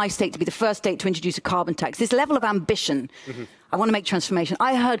 I want my state to be the first state to introduce a carbon tax. This level of ambition, I want to make transformation.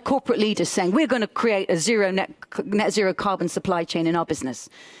 I heard corporate leaders saying, we're going to create a net zero carbon supply chain in our business.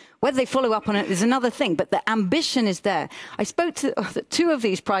 Whether they follow up on it is another thing, but the ambition is there. I spoke to 2 of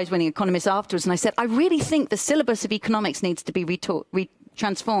these prize-winning economists afterwards, and I said, I really think the syllabus of economics needs to be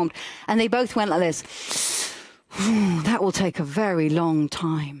transformed. And they both went like this, that will take a very long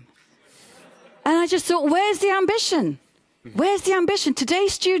time. And I just thought, where's the ambition? Where's the ambition?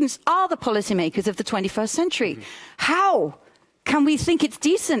 Today's students are the policymakers of the 21st century. How can we think it's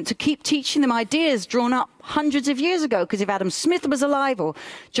decent to keep teaching them ideas drawn up hundreds of years ago? Because if Adam Smith was alive, or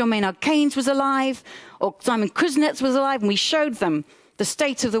John Maynard Keynes was alive, or Simon Kuznets was alive, and we showed them the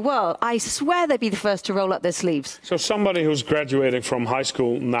state of the world, I swear they'd be the first to roll up their sleeves. So somebody who's graduating from high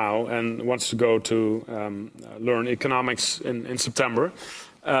school now and wants to go to learn economics in September,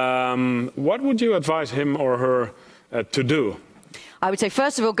 what would you advise him or her to do? I would say,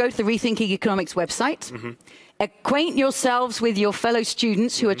 first of all, go to the Rethinking Economics website. Acquaint yourselves with your fellow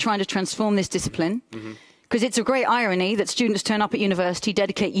students who are trying to transform this discipline. Because it's a great irony that students turn up at university,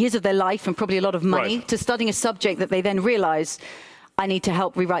 dedicate years of their life and probably a lot of money to studying a subject that they then realize, I need to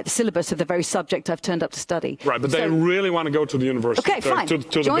help rewrite the syllabus of the very subject I've turned up to study. Right, but they really want to go to the university, to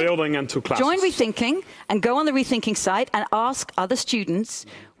the building and to classes. Join Rethinking and go on the Rethinking site and ask other students,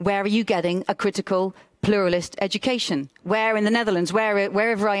 where are you getting a critical pluralist education? Where in the Netherlands,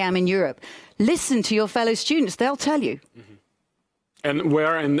 wherever I am in Europe. Listen to your fellow students, they'll tell you. And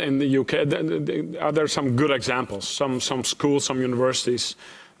where in the UK, are there some good examples, some schools, some universities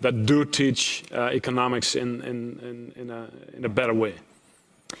that do teach economics in a better way?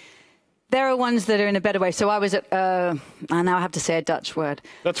 There are ones that are in a better way. So I was at, I now have to say a Dutch word.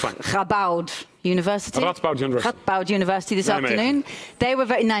 That's fine. Radboud University. Radboud University. Radboud University this Nijmegen. afternoon. They were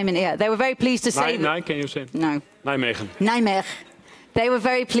very, Nijmegen, yeah. They were very pleased to say that, can you say? No. Nijmegen. Nijmegen. They were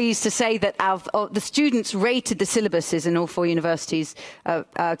very pleased to say that the students rated the syllabuses in all 4 universities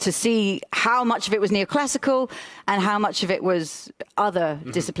to see how much of it was neoclassical and how much of it was other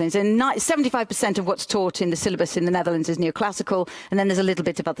disciplines. And 75% of what's taught in the syllabus in the Netherlands is neoclassical, and then there's a little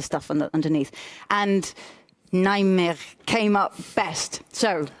bit of other stuff underneath. And Nijmegen came up best.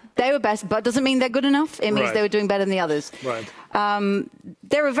 So They were best, but doesn't mean they're good enough. It means they were doing better than the others. Right.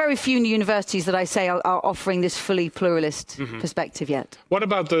 There are very few universities that I say are offering this fully pluralist perspective yet. What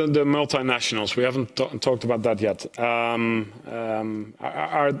about the multinationals? We haven't talked about that yet. Are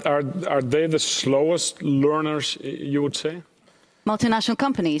they the slowest learners, you would say? Multinational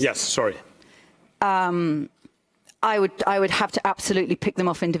companies? Yes, sorry. I would have to absolutely pick them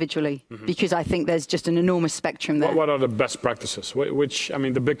off individually because I think there's just an enormous spectrum there. What are the best practices? Which, I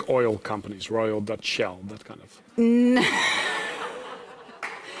mean, the big oil companies, Royal Dutch Shell, that kind of...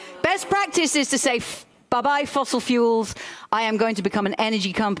 Best practice is to say, bye-bye fossil fuels, I am going to become an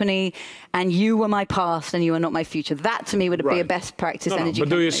energy company, and you were my past and you are not my future. That, to me, would be a best practice energy company. But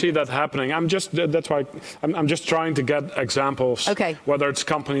do you see that happening? That's why I'm just trying to get examples, whether it's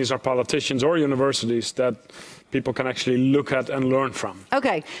companies or politicians or universities, that people can actually look at and learn from.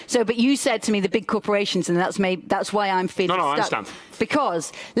 Okay, so but you said to me the big corporations, and that's why I'm feeling stuck. I understand.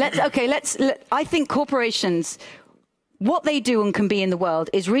 Because I think corporations, what they do and can be in the world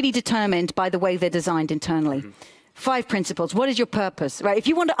is really determined by the way they're designed internally. 5 principles. What is your purpose? Right? If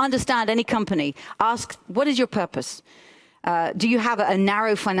you want to understand any company, ask, what is your purpose? Do you have a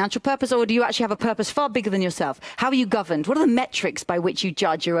narrow financial purpose, or do you actually have a purpose far bigger than yourself? How are you governed? What are the metrics by which you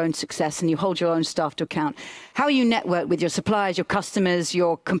judge your own success and you hold your own staff to account? How are you networked with your suppliers, your customers,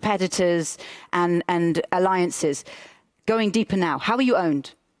 your competitors, and alliances? Going deeper now, how are you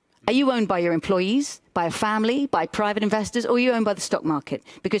owned? Are you owned by your employees, by a family, by private investors, or are you owned by the stock market?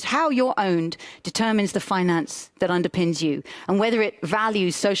 Because how you're owned determines the finance that underpins you, and whether it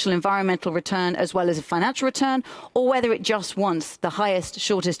values social environmental return as well as a financial return, or whether it just wants the highest,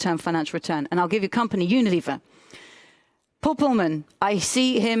 shortest term financial return. And I'll give you a company, Unilever. Paul Pullman, I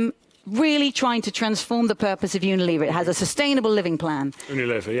see him really trying to transform the purpose of Unilever. It has a sustainable living plan.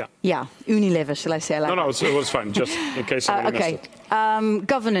 Unilever, yeah. Yeah, Unilever, shall I say? No, it was fine, just in case somebody missed it.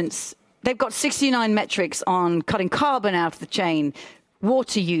 Governance. They've got 69 metrics on cutting carbon out of the chain,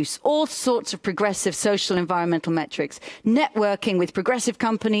 water use, all sorts of progressive social environmental metrics, networking with progressive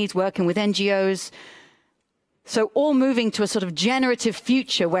companies, working with NGOs. So all moving to a sort of generative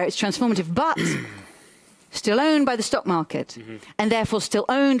future where it's transformative, but still owned by the stock market, and therefore still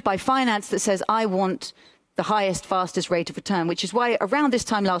owned by finance that says, I want the highest, fastest rate of return, which is why around this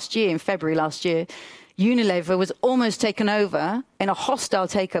time last year, in February last year, Unilever was almost taken over in a hostile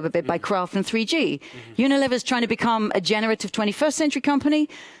takeover bid by Kraft and 3G. Unilever is trying to become a generative 21st century company.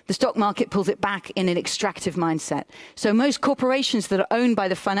 The stock market pulls it back in an extractive mindset. So most corporations that are owned by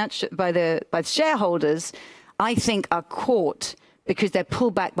the shareholders, I think, are caught because they're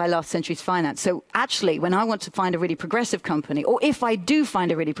pulled back by last century's finance. So actually, when I want to find a really progressive company, or if I do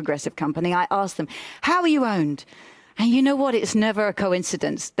find a really progressive company, I ask them, how are you owned? And you know what? It's never a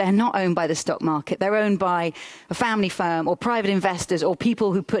coincidence. They're not owned by the stock market. They're owned by a family firm or private investors or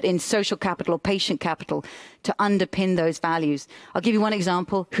people who put in social capital or patient capital to underpin those values. I'll give you one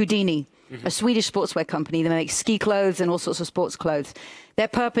example. Houdini, a Swedish sportswear company that makes ski clothes and all sorts of sports clothes. Their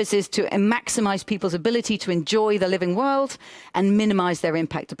purpose is to maximize people's ability to enjoy the living world and minimize their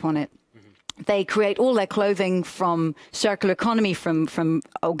impact upon it. They create all their clothing from circular economy, from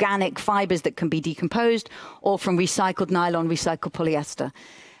organic fibers that can be decomposed, or from recycled nylon, recycled polyester.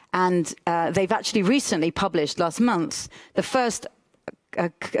 And they've actually recently published, last month, the first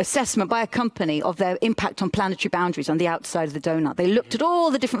assessment by a company of their impact on planetary boundaries on the outside of the donut. They looked at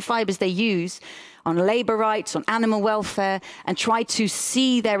all the different fibers they use on labor rights, on animal welfare, and tried to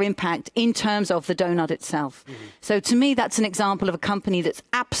see their impact in terms of the donut itself. So to me, that's an example of a company that's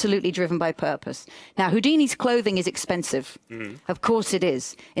absolutely driven by purpose. Now, Houdini's clothing is expensive. Of course it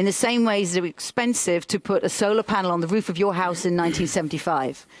is. In the same way as it's expensive to put a solar panel on the roof of your house in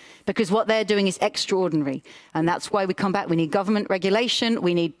 1975. Because what they're doing is extraordinary. And that's why we come back. We need government regulation.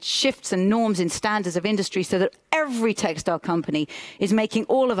 We need shifts and norms in standards of industry so that every textile company is making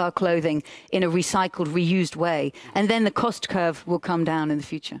all of our clothing in a recycled, reused way. And then the cost curve will come down in the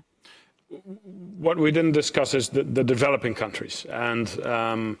future. What we didn't discuss is the developing countries. And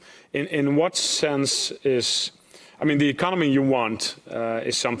in what sense is... I mean, the economy you want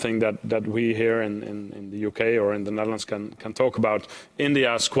is something that we here in the UK or in the Netherlands can talk about.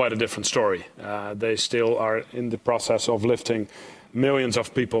 India is quite a different story. They still are in the process of lifting millions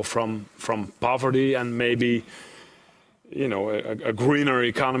of people from poverty, and maybe, you know, a greener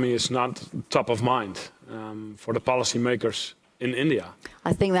economy is not top of mind for the policymakers in India.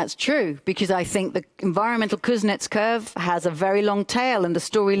 I think that's true, because I think the environmental Kuznets curve has a very long tail, and the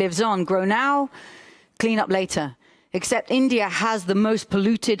story lives on. Grow now, clean up later. Except India has the most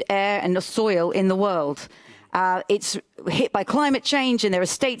polluted air and the soil in the world. It's hit by climate change, and there are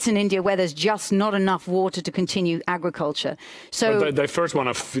states in India where there's just not enough water to continue agriculture. So but they first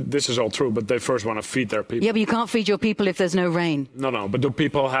want to. This is all true, but they first want to feed their people. Yeah, but you can't feed your people if there's no rain. No. But do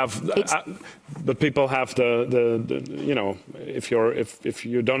people have? But people have the you know, if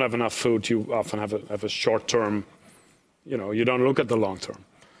you don't have enough food, you often have a short term. You know, you don't look at the long term.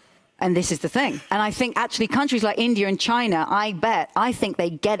 And this is the thing. And I think actually countries like India and China, I think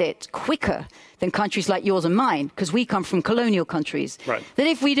they get it quicker than countries like yours and mine, because we come from colonial countries. Right. That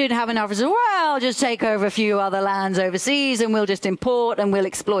if we didn't have enough resources, well, just take over a few other lands overseas and we'll just import and we'll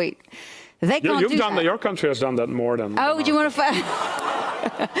exploit. They can't do that. Your country has done that more than. Oh, do you want to?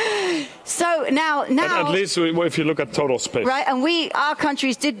 So now. At least if you look at total space. Right, and our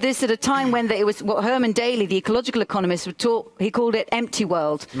countries did this at a time when it was what Herman Daly, the ecological economist, he called it empty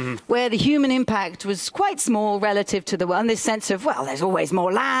world, where the human impact was quite small relative to the world. And this sense of, well, there's always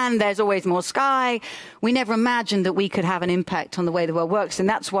more land, there's always more sky. We never imagined that we could have an impact on the way the world works, and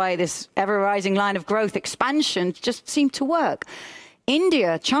that's why this ever-rising line of growth expansion just seemed to work.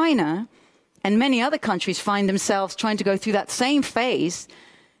 India, China, and many other countries find themselves trying to go through that same phase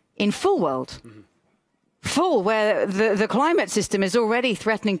in full world. Full, where the climate system is already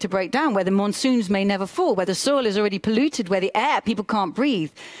threatening to break down, where the monsoons may never fall, where the soil is already polluted, where the air, people can't breathe.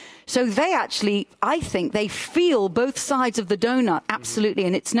 So they actually, I think, they feel both sides of the donut, absolutely.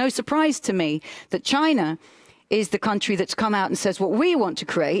 And it's no surprise to me that China is the country that's come out and says what we want to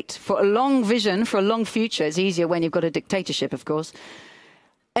create for a long vision, for a long future. It's easier when you've got a dictatorship, of course.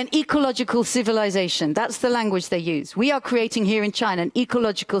 An ecological civilization. That's the language they use. We are creating here in China an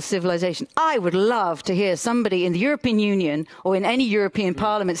ecological civilization. I would love to hear somebody in the European Union or in any European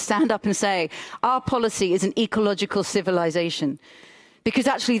Parliament stand up and say, our policy is an ecological civilization. Because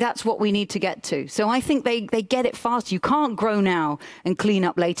actually that's what we need to get to. So I think they get it fast. You can't grow now and clean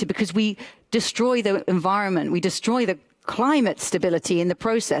up later because we destroy the environment. We destroy the climate stability in the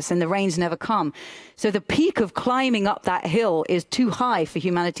process, and the rains never come. So the peak of climbing up that hill is too high for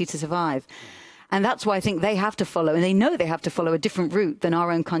humanity to survive. And that's why I think they have to follow, and they know they have to follow a different route than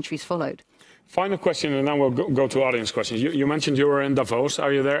our own countries followed. Final question, and then we'll go to audience questions. You mentioned you were in Davos.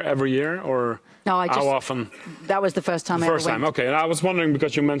 Are you there every year, or no, how often? That was the first time I ever went. First time, okay. And I was wondering,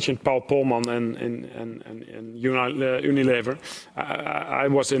 because you mentioned Paul Polman and Unilever. I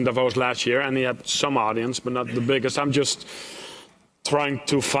was in Davos last year, and he had some audience, but not the biggest. I'm just trying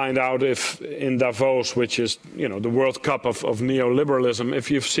to find out if in Davos, which is, you know, the World Cup of neoliberalism,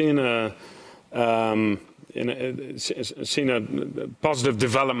 if you've seen a positive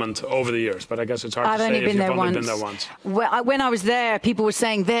development over the years, but I guess it's hard to say if you've only been there once. Well, when I was there, people were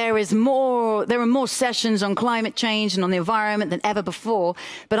saying there are more sessions on climate change and on the environment than ever before.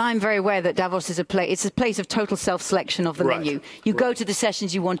 But I'm very aware that Davos is it's a place of total self-selection of the menu. You go to the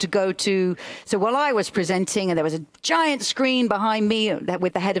sessions you want to go to. So while I was presenting, and there was a giant screen behind me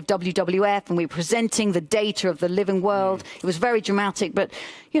with the head of WWF, and we were presenting the data of the living world. It was very dramatic, but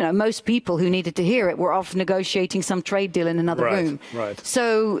you know, most people who needed to hear it were off negotiating some trade deal in another room. Right.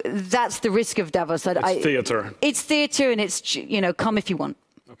 So that's the risk of Davos. It's theatre. It's theatre, and it's, you know, come if you want.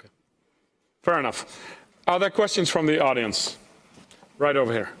 Okay. Fair enough. Are there questions from the audience? Right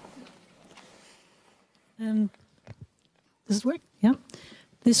over here. Does it work? Yeah.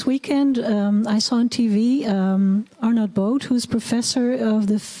 This weekend, I saw on TV Arnoud Boot, who's professor of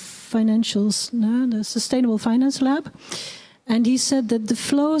the the Sustainable Finance Lab. And he said that the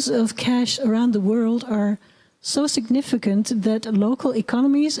flows of cash around the world are so significant that local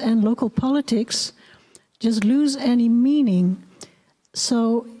economies and local politics just lose any meaning.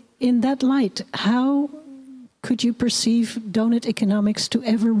 So in that light, how could you perceive Doughnut Economics to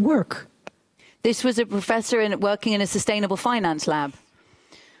ever work? This was a professor working in a sustainable finance lab.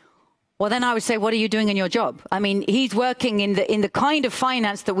 Well, then I would say, what are you doing in your job? I mean, he's working in the kind of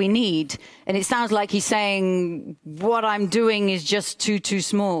finance that we need, and it sounds like he's saying, what I'm doing is just too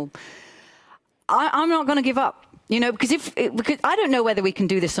small. I'm not going to give up, you know, because I don't know whether we can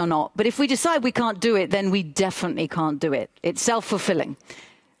do this or not, but if we decide we can't do it, then we definitely can't do it. It's self-fulfilling.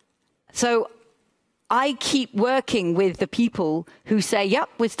 So I keep working with the people who say, yep,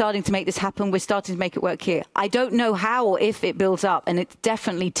 we're starting to make this happen. We're starting to make it work here. I don't know how or if it builds up, and it's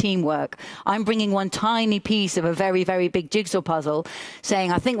definitely teamwork. I'm bringing one tiny piece of a very, very big jigsaw puzzle,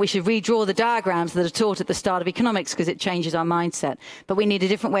 saying I think we should redraw the diagrams that are taught at the start of economics because it changes our mindset. But we need a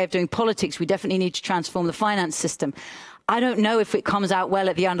different way of doing politics. We definitely need to transform the finance system. I don't know if it comes out well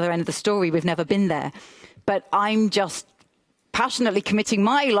at the other end of the story. We've never been there. But I'm just passionately committing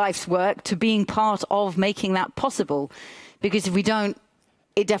my life's work to being part of making that possible, because if we don't,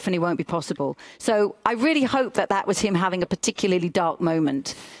 it definitely won't be possible. So I really hope that was him having a particularly dark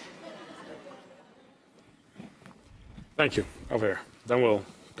moment. Thank you. Over here. Then we'll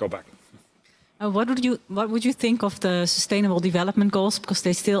go back. What would you think of the Sustainable Development Goals? Because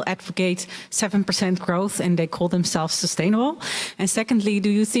they still advocate 7% growth and they call themselves sustainable. And secondly, do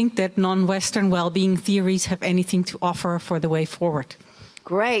you think that non-Western well-being theories have anything to offer for the way forward?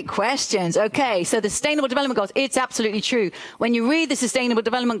 Great questions. Okay, so the Sustainable Development Goals, it's absolutely true. When you read the Sustainable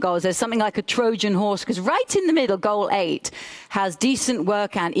Development Goals, there's something like a Trojan horse, because right in the middle, Goal 8 has decent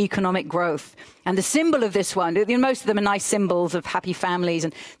work and economic growth. And the symbol of this one, most of them are nice symbols of happy families,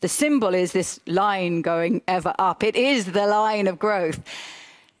 and the symbol is this line going ever up. It is the line of growth.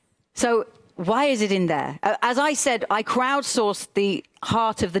 So why is it in there? As I said, I crowdsourced the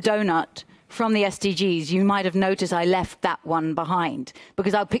heart of the donut from the SDGs. You might have noticed I left that one behind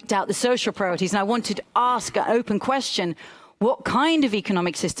because I picked out the social priorities and I wanted to ask an open question. What kind of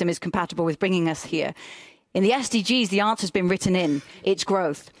economic system is compatible with bringing us here? In the SDGs, the answer's been written in. It's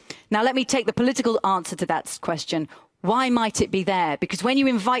growth. Now, let me take the political answer to that question. Why might it be there? Because when you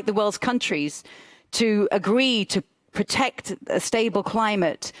invite the world's countries to agree to protect a stable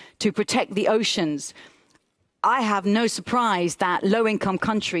climate, to protect the oceans, I have no surprise that low-income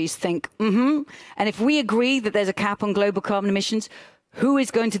countries think, and if we agree that there's a cap on global carbon emissions, who is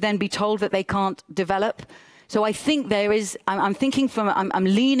going to then be told that they can't develop? So I think there is, I'm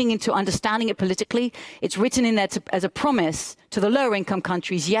leaning into understanding it politically. It's written in there as a promise to the lower income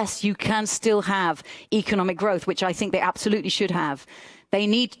countries, yes, you can still have economic growth, which I think they absolutely should have. They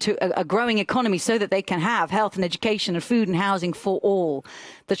need a growing economy so that they can have health and education and food and housing for all.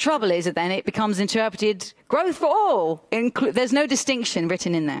 The trouble is that then it becomes interpreted growth for all. There's no distinction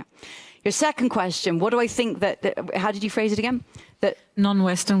written in there. Your second question, what do I think how did you phrase it again? That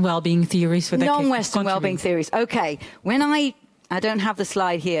non-Western well-being theories. Non-Western well-being theories. Okay. When I don't have the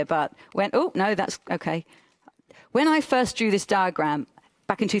slide here, but oh, no, that's okay. When I first drew this diagram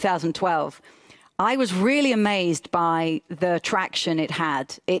back in 2012, I was really amazed by the traction it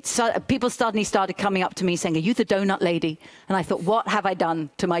had. People suddenly started coming up to me saying, "Are you the donut lady?" And I thought, what have I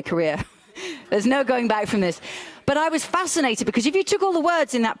done to my career? There's no going back from this. But I was fascinated because if you took all the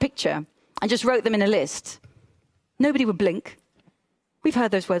words in that picture and just wrote them in a list, nobody would blink. We've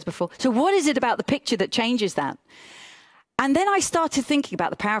heard those words before. So what is it about the picture that changes that? And then I started thinking about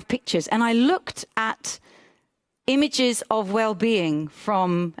the power of pictures, and I looked at images of well-being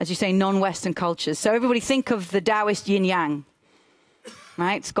from, as you say, non-Western cultures. So everybody think of the Taoist yin-yang,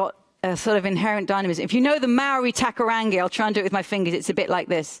 right? It's got a sort of inherent dynamism. If you know the Maori takarangi, I'll try and do it with my fingers, it's a bit like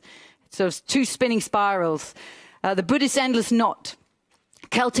this. So it's two spinning spirals. The Buddhist endless knot,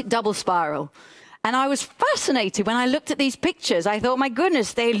 Celtic double spiral. And I was fascinated when I looked at these pictures. I thought, my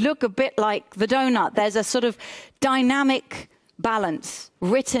goodness, they look a bit like the donut. There's a sort of dynamic balance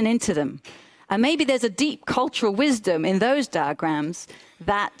written into them. And maybe there's a deep cultural wisdom in those diagrams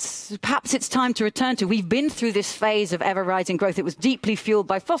that perhaps it's time to return to. We've been through this phase of ever-rising growth. It was deeply fueled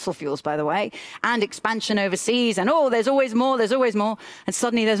by fossil fuels, by the way, and expansion overseas. And, oh, there's always more, there's always more. And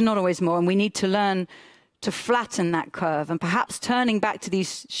suddenly there's not always more. And we need to learn to flatten that curve. And perhaps turning back to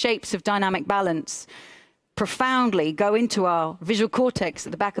these shapes of dynamic balance profoundly go into our visual cortex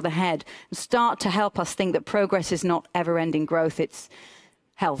at the back of the head and start to help us think that progress is not ever-ending growth. It's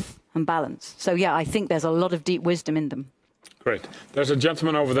health and balance. So, yeah, I think there's a lot of deep wisdom in them. Great. There's a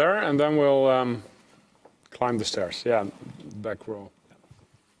gentleman over there, and then we'll climb the stairs. Yeah, back row.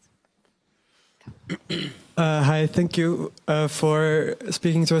 Hi, thank you for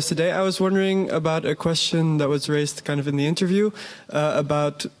speaking to us today. I was wondering about a question that was raised kind of in the interview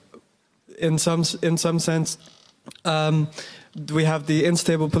about, in some sense, we have the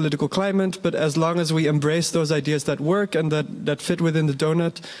unstable political climate, but as long as we embrace those ideas that work and that fit within the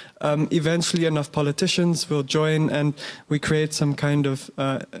donut, eventually enough politicians will join and we create some kind of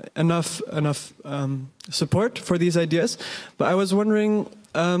enough support for these ideas. But I was wondering,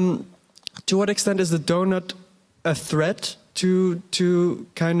 to what extent is the donut a threat to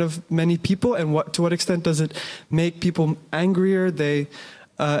kind of many people, and to what extent does it make people angrier?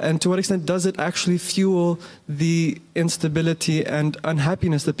 And to what extent does it actually fuel the instability and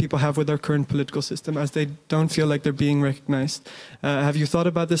unhappiness that people have with our current political system, as they don't feel like they're being recognized? Have you thought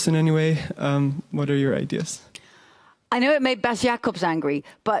about this in any way? What are your ideas? I know it made Bas Jacobs angry,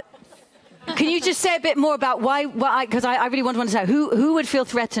 but can you just say a bit more about why? Because I really want to understand who would feel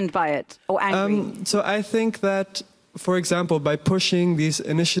threatened by it or angry. So I think that, for example, by pushing these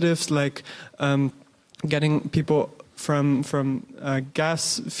initiatives like getting people from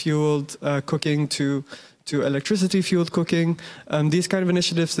gas-fueled cooking to electricity-fueled cooking, these kind of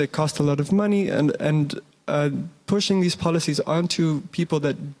initiatives, they cost a lot of money, and pushing these policies onto people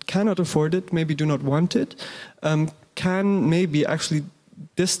that cannot afford it, maybe do not want it, can maybe actually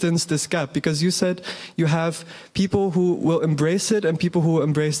distance this gap? Because you said you have people who will embrace it and people who will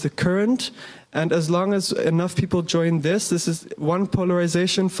embrace the current. And as long as enough people join this is one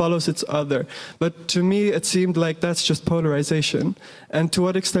polarization follows its other. But to me, it seemed like that's just polarization. And to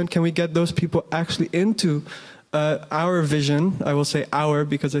what extent can we get those people actually into our vision, I will say our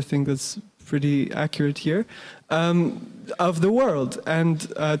because I think that's pretty accurate here, of the world? And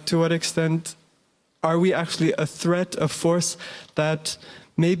to what extent are we actually a threat, a force that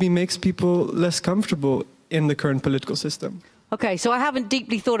maybe makes people less comfortable in the current political system? Okay, so I haven't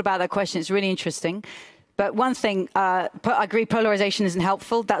deeply thought about that question. It's really interesting. But one thing, I agree polarization isn't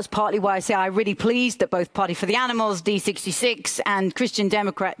helpful. That's partly why I say I'm really pleased that both Party for the Animals, D66, and Christian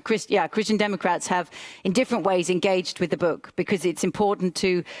Democrats have in different ways engaged with the book, because it's important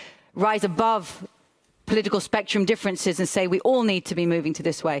to rise above political spectrum differences and say we all need to be moving to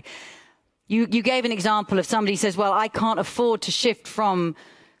this way. You gave an example of somebody says, well, I can't afford to shift from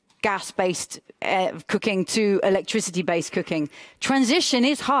gas-based cooking to electricity-based cooking. Transition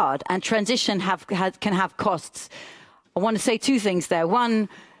is hard, and transition can have costs. I want to say two things there. One,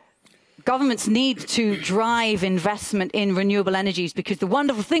 governments need to drive investment in renewable energies, because the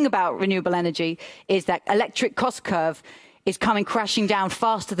wonderful thing about renewable energy is that electric cost curve is coming crashing down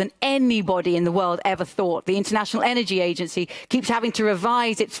faster than anybody in the world ever thought. The International Energy Agency keeps having to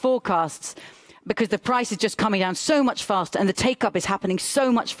revise its forecasts because the price is just coming down so much faster and the take-up is happening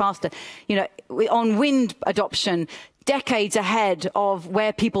so much faster. You know, on wind adoption, decades ahead of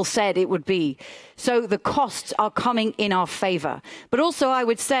where people said it would be. So the costs are coming in our favor. But also I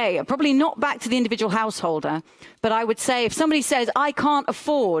would say, probably not back to the individual householder, but I would say if somebody says, I can't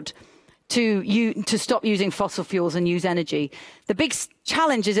afford to stop using fossil fuels and use energy, the big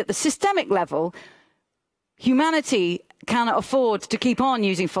challenge is at the systemic level, humanity cannot afford to keep on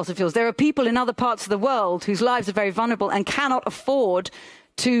using fossil fuels. There are people in other parts of the world whose lives are very vulnerable and cannot afford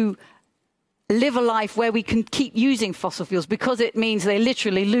to live a life where we can keep using fossil fuels, because it means they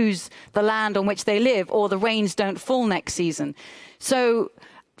literally lose the land on which they live, or the rains don't fall next season. So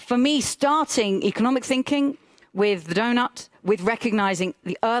for me, starting economic thinking with the donut, with recognizing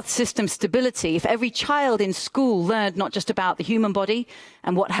the Earth system stability, if every child in school learned not just about the human body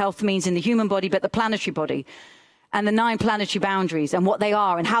and what health means in the human body, but the planetary body, and the 9 planetary boundaries and what they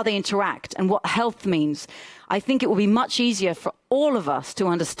are and how they interact and what health means, I think it will be much easier for all of us to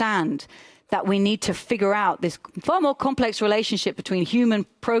understand that we need to figure out this far more complex relationship between human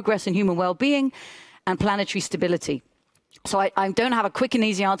progress and human well-being and planetary stability. So I don't have a quick and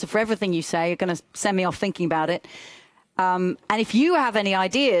easy answer for everything you say. You're going to send me off thinking about it. And if you have any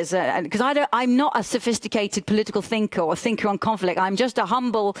ideas, because I'm not a sophisticated political thinker or thinker on conflict. I'm just a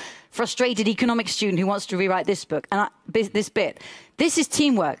humble, frustrated economics student who wants to rewrite this book. And this is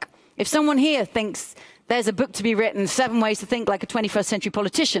teamwork. If someone here thinks there's a book to be written, 7 ways to think like a 21st century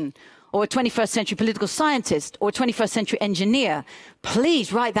politician, or a 21st century political scientist, or a 21st century engineer,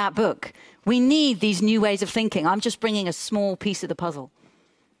 please write that book. We need these new ways of thinking. I'm just bringing a small piece of the puzzle.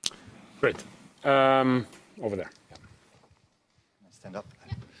 Great. Over there. Stand up.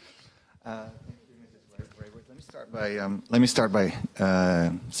 Let me start by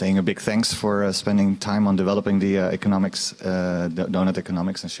saying a big thanks for spending time on developing the economics, Doughnut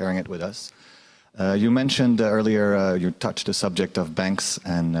Economics, and sharing it with us. You mentioned earlier, you touched the subject of banks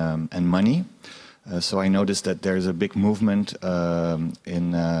and money. So I noticed that there's a big movement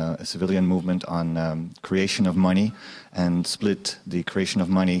in a civilian movement on creation of money, and split the creation of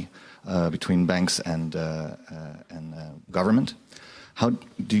money between banks and government.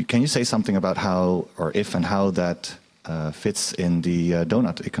 Can you say something about how, or if and how that fits in the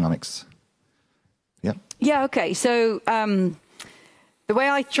Doughnut Economics? Yeah. Yeah. Okay. So the way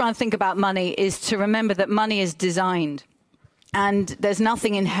I try and think about money is to remember that money is designed, and there's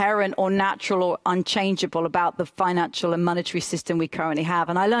nothing inherent or natural or unchangeable about the financial and monetary system we currently have.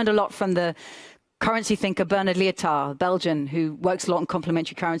 And I learned a lot from the currency thinker Bernard Lietaer, Belgian, who works a lot on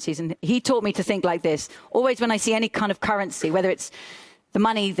complementary currencies. And he taught me to think like this. Always when I see any kind of currency, whether it's the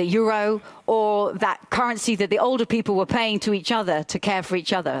money, the euro, or that currency that the older people were paying to each other to care for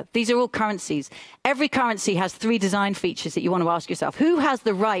each other, these are all currencies. Every currency has 3 design features that you want to ask yourself. Who has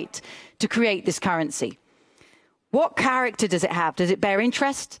the right to create this currency? What character does it have? Does it bear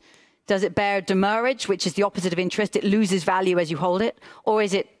interest? Does it bear demurrage, which is the opposite of interest? It loses value as you hold it. Or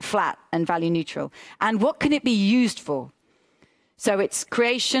is it flat and value neutral? And what can it be used for? So it's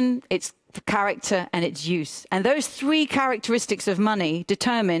creation, it's character, and its use. And those 3 characteristics of money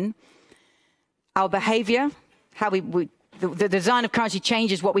determine our behavior, how the design of currency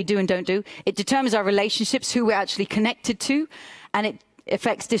changes what we do and don't do. It determines our relationships, who we're actually connected to, and it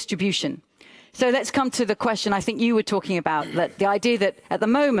affects distribution. So let's come to the question I think you were talking about, that the idea that at the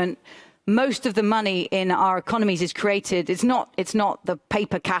moment, most of the money in our economies is created. It's not the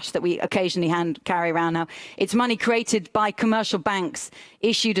paper cash that we occasionally carry around now. It's money created by commercial banks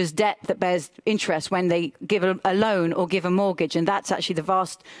issued as debt that bears interest when they give a loan or give a mortgage. And that's actually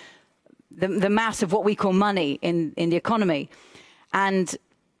the mass of what we call money in the economy. And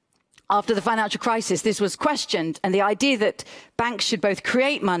after the financial crisis, this was questioned. And the idea that banks should both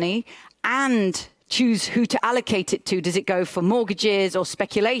create money and choose who to allocate it to. Does it go for mortgages or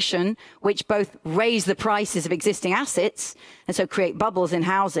speculation, which both raise the prices of existing assets and so create bubbles in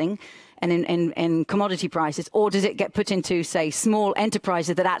housing and in commodity prices, or does it get put into, say, small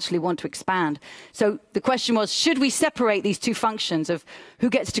enterprises that actually want to expand? So the question was, should we separate these two functions of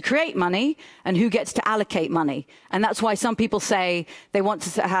who gets to create money and who gets to allocate money? And that's why some people say they want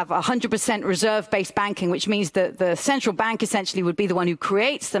to have 100% reserve-based banking, which means that the central bank essentially would be the one who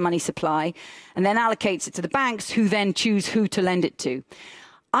creates the money supply and then allocates it to the banks, who then choose who to lend it to.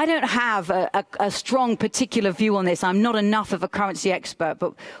 I don't have a strong particular view on this. I'm not enough of a currency expert,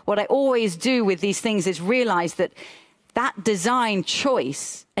 but what I always do with these things is realize that that design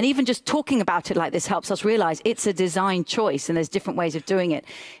choice, and even just talking about it like this helps us realize it's a design choice and there's different ways of doing it.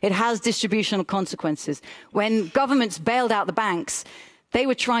 It has distributional consequences. When governments bailed out the banks, they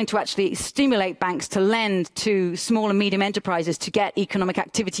were trying to actually stimulate banks to lend to small and medium enterprises to get economic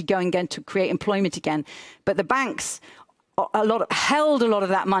activity going again, to create employment again. But the banks held a lot of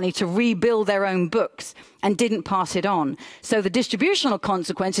that money to rebuild their own books and didn't pass it on. So the distributional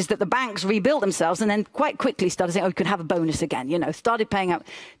consequence is that the banks rebuilt themselves and then quite quickly started saying, oh, you could have a bonus again, started paying out.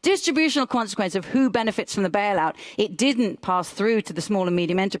 Distributional consequence of who benefits from the bailout, it didn't pass through to the small and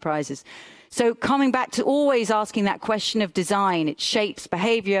medium enterprises. So coming back to always asking that question of design, it shapes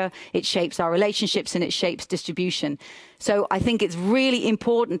behavior, it shapes our relationships, and it shapes distribution. So I think it's really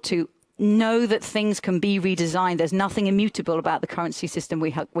important to know that things can be redesigned. There's nothing immutable about the currency system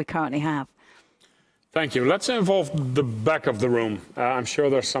we currently have. Thank you. Let's involve the back of the room. I'm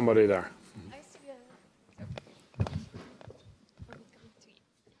sure there's somebody there.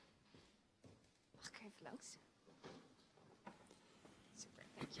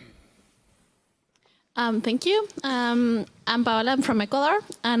 Thank you. I'm Paola. I'm from Ecuador,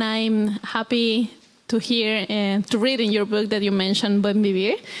 and I'm happy to hear and to read in your book that you mentioned buen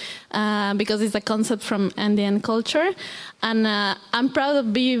vivir, because it's a concept from Andean culture. And I'm proud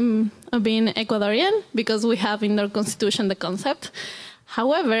of being Ecuadorian because we have in our constitution the concept.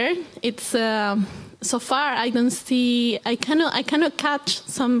 However, it's so far I cannot catch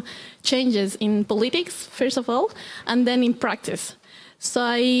some changes in politics, first of all, and then in practice. So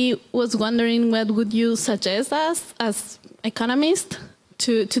I was wondering, what would you suggest us as economists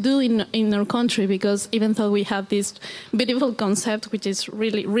to do in our country? Because even though we have this beautiful concept, which is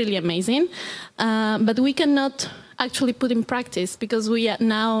really, really amazing, but we cannot actually put in practice because we are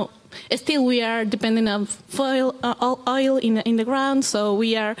now, still we are dependent on oil in the ground, so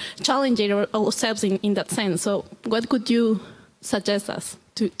we are challenging ourselves in that sense. So what could you suggest us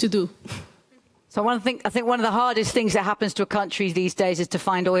to do? So I think one of the hardest things that happens to a country these days is to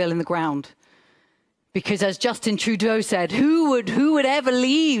find oil in the ground. Because as Justin Trudeau said, who would ever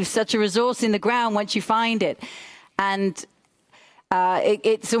leave such a resource in the ground once you find it? And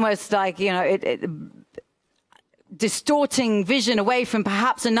it's almost like, distorting vision away from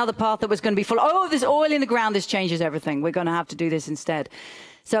perhaps another path that was going to be full. Oh, there's oil in the ground, this changes everything. We're going to have to do this instead.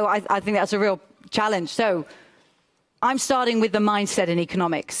 So I think that's a real challenge. So I'm starting with the mindset in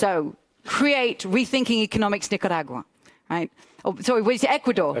economics. So create Rethinking Economics Nicaragua, right? Oh, sorry, what is it?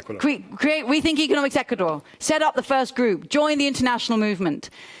 Ecuador. Create Rethink Economics Ecuador. Set up the first group. Join the international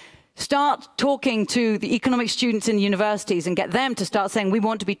movement. Start talking to the economic students in universities and get them to start saying, we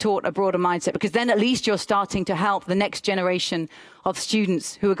want to be taught a broader mindset, because then at least you're starting to help the next generation of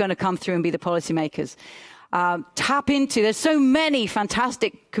students who are going to come through and be the policymakers. Tap into, there's so many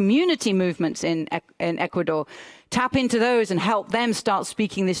fantastic community movements in Ecuador. Tap into those and help them start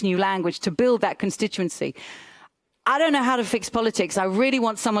speaking this new language to build that constituency. I don't know how to fix politics. I really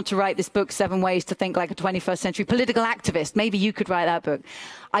want someone to write this book, 7 Ways to Think Like a 21st Century Political Activist. Maybe you could write that book.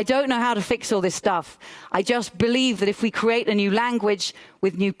 I don't know how to fix all this stuff. I just believe that if we create a new language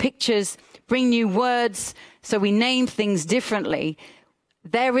with new pictures, bring new words, so we name things differently,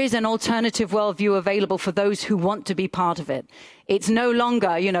 there is an alternative worldview available for those who want to be part of it. It's no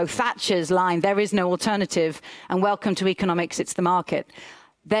longer, Thatcher's line, there is no alternative, and welcome to economics, it's the market.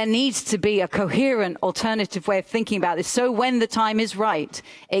 There needs to be a coherent alternative way of thinking about this, so when the time is right,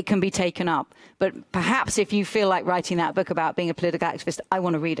 it can be taken up. But perhaps if you feel like writing that book about being a political activist, I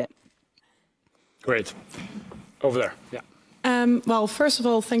want to read it. Great. Over there, yeah. Well, first of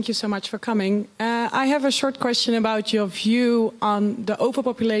all, thank you so much for coming. I have a short question about your view on the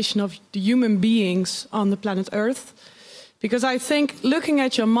overpopulation of the human beings on the planet Earth. Because I think looking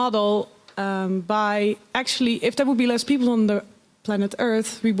at your model, by actually, if there would be less people on the planet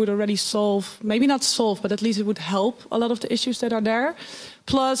Earth, we would already solve, maybe not solve, but at least it would help a lot of the issues that are there.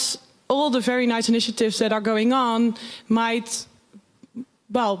 Plus, all the very nice initiatives that are going on might,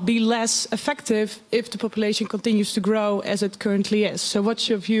 well, be less effective if the population continues to grow as it currently is. So what's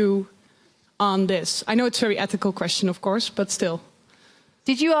your view on this? I know it's a very ethical question, of course, but still.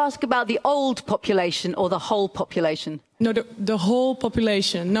 Did you ask about the old population or the whole population? No, the whole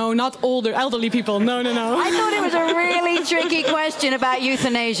population. No, not older, elderly people. No, no, no. I thought it was a really tricky question about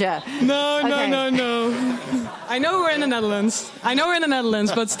euthanasia. No, okay. No. I know we're in the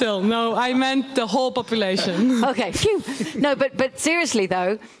Netherlands. But still, no, I meant the whole population. Okay, phew. No, but seriously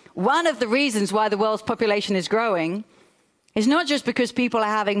though, one of the reasons why the world's population is growing is not just because people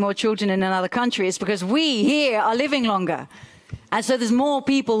are having more children in another country, it's because we here are living longer. And so there's more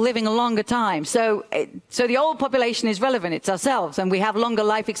people living a longer time. So the old population is relevant. It's ourselves. And we have longer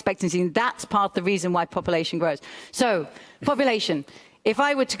life expectancy. And that's part of the reason why population grows. So population. If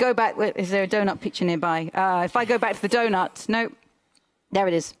I were to go back, is there a donut picture nearby? If I go back to the donut, no, there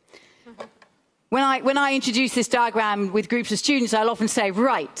it is. When I introduce this diagram with groups of students, I'll often say,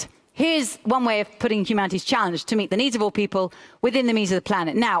 right, here's one way of putting humanity's challenge to meet the needs of all people within the means of the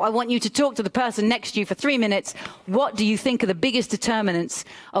planet. Now, I want you to talk to the person next to you for 3 minutes. What do you think are the biggest determinants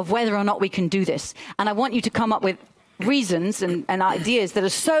of whether or not we can do this? And I want you to come up with reasons and ideas that are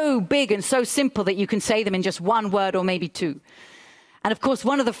so big and so simple that you can say them in just one word or maybe two. And of course,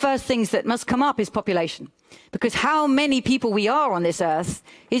 one of the first things that must come up is population. Because how many people we are on this earth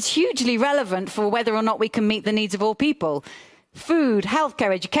is hugely relevant for whether or not we can meet the needs of all people. Food,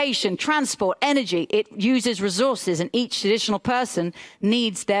 healthcare, education, transport, energy, it uses resources, and each additional person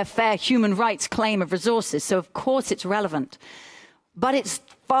needs their fair human rights claim of resources. So of course it's relevant. But it's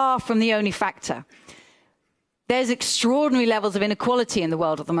far from the only factor. There's extraordinary levels of inequality in the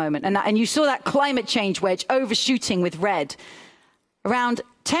world at the moment. And you saw that climate change wedge overshooting with red. Around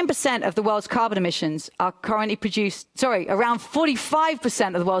 10% of the world's carbon emissions are currently produced, around 45%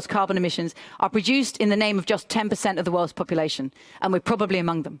 of the world's carbon emissions are produced in the name of just 10% of the world's population. And we're probably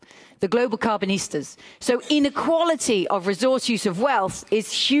among them. The global carbonistas. So inequality of resource use of wealth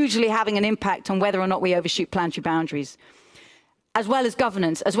is hugely having an impact on whether or not we overshoot planetary boundaries. As well as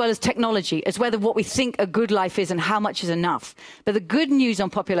governance, as well as technology, as well as what we think a good life is and how much is enough. But the good news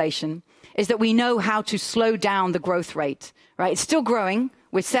on population is that we know how to slow down the growth rate. Right? It's still growing.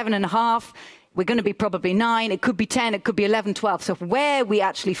 We're 7.5. We're going to be probably 9. It could be 10. It could be 11, 12. So where we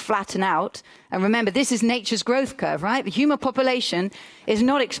actually flatten out, and remember, this is nature's growth curve, right? The human population is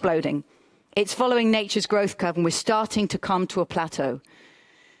not exploding. It's following nature's growth curve, and we're starting to come to a plateau.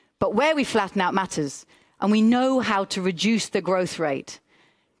 But where we flatten out matters, and we know how to reduce the growth rate.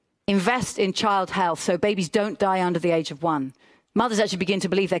 Invest in child health so babies don't die under the age of 1. Mothers actually begin to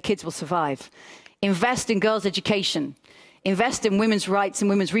believe their kids will survive. Invest in girls' education. Invest in women's rights and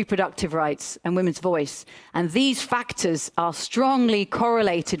women's reproductive rights and women's voice. And these factors are strongly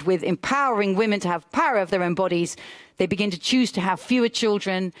correlated with empowering women to have power of their own bodies. They begin to choose to have fewer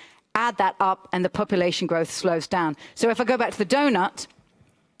children, add that up, and the population growth slows down. So if I go back to the donut,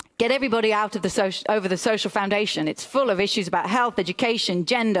 get everybody out of over the social foundation. It's full of issues about health, education,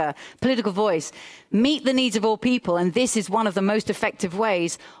 gender, political voice. Meet the needs of all people, and this is one of the most effective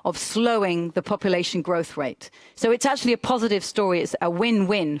ways of slowing the population growth rate. So it's actually a positive story. It's a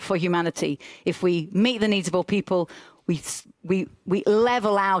win-win for humanity. If we meet the needs of all people, we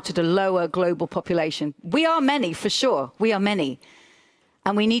level out at a lower global population. We are many, for sure. We are many.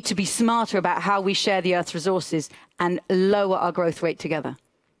 And we need to be smarter about how we share the Earth's resources and lower our growth rate together.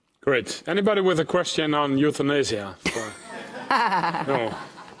 Great. Anybody with a question on euthanasia? No.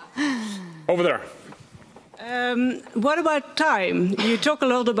 Over there. What about time? You talk a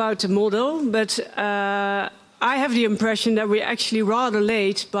lot about the model, but I have the impression that we're actually rather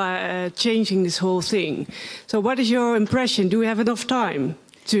late by changing this whole thing. So what is your impression? Do we have enough time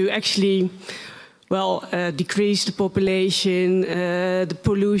to actually, well, decrease the population, the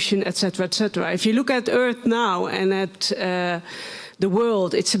pollution, etc., etc.? If you look at Earth now and at the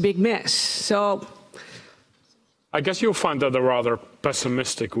world, it's a big mess. So I guess you'll find that a rather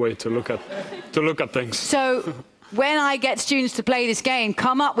pessimistic way to look at things. So when I get students to play this game,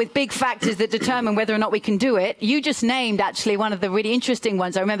 come up with big factors that determine whether or not we can do it. You just named actually one of the really interesting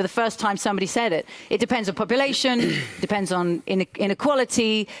ones. I remember the first time somebody said it. It depends on population, depends on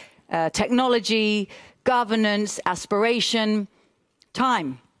inequality, technology, governance, aspiration,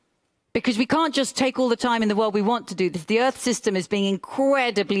 time. Because we can't just take all the time in the world we want to do this. The Earth system is being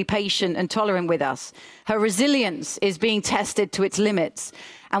incredibly patient and tolerant with us. Her resilience is being tested to its limits.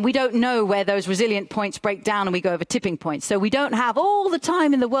 And we don't know where those resilient points break down and we go over tipping points. So we don't have all the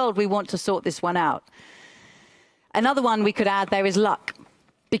time in the world we want to sort this one out. Another one we could add there is luck.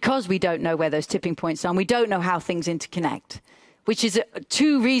 Because we don't know where those tipping points are and we don't know how things interconnect. Which is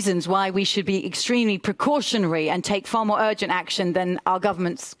two reasons why we should be extremely precautionary and take far more urgent action than our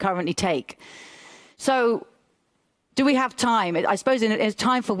governments currently take. So, do we have time? I suppose it's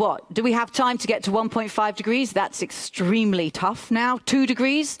time for what? Do we have time to get to 1.5 degrees? That's extremely tough now. 2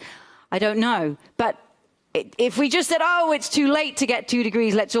 degrees? I don't know. But if we just said, oh, it's too late to get 2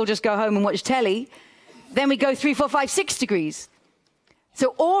 degrees, let's all just go home and watch telly, then we go 3, 4, 5, 6 degrees.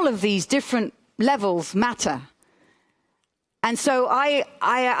 So all of these different levels matter. And so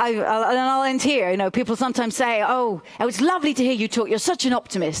I'll end here. You know, people sometimes say, oh, it's lovely to hear you talk. You're such an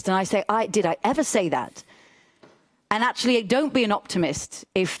optimist. And I say, did I ever say that? And actually, don't be an optimist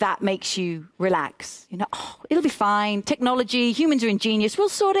if that makes you relax. You know, oh, it'll be fine. Technology, humans are ingenious. We'll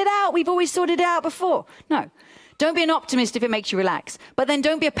sort it out. We've always sorted it out before. No. Don't be an optimist if it makes you relax. But then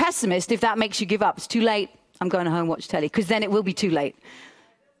don't be a pessimist if that makes you give up. It's too late. I'm going home and watch telly. Because then it will be too late.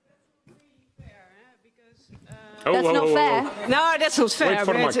 That's not fair. No, that's not fair.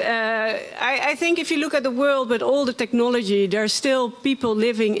 But I think if you look at the world with all the technology, there are still people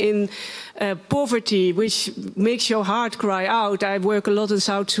living in poverty, which makes your heart cry out. I work a lot in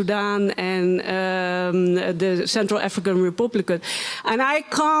South Sudan and the Central African Republic, and I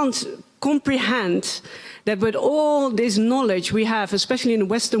can't comprehend that with all this knowledge we have, especially in the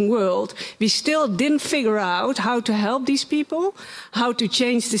Western world, we still didn't figure out how to help these people, how to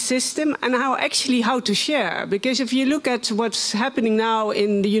change the system, and how to share. Because if you look at what's happening now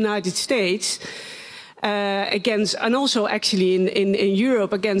in the United States, and also actually in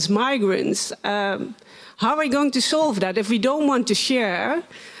Europe against migrants, how are we going to solve that? If we don't want to share,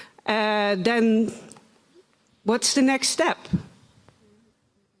 then what's the next step?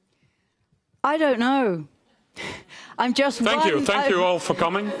 I don't know. I'm just Thank you all for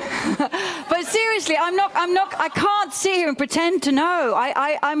coming. But seriously, I can't sit here and pretend to know.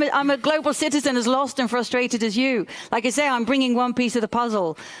 I'm a global citizen as lost and frustrated as you. Like I say, I'm bringing one piece of the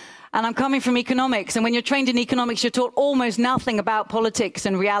puzzle. And I'm coming from economics. And when you're trained in economics, you're taught almost nothing about politics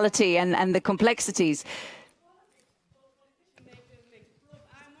and reality and the complexities.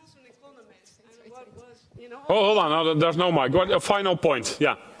 Oh, hold on. There's no mic. A final point.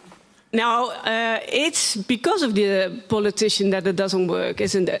 Yeah. Now, it's because of the politician that it doesn't work,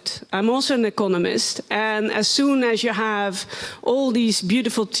 isn't it? I'm also an economist, and as soon as you have all these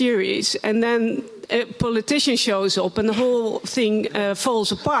beautiful theories, and then a politician shows up and the whole thing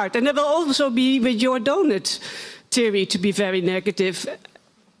falls apart. And there will also be with your donut theory to be very negative,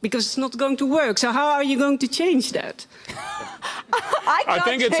 because it's not going to work. So how are you going to change that? I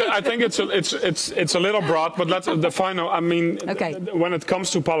think it's a little broad, but let's the final. I mean, when it comes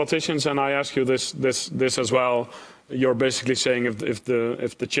to politicians, and I ask you this as well, you're basically saying if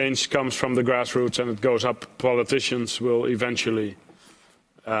the change comes from the grassroots and it goes up, politicians will eventually.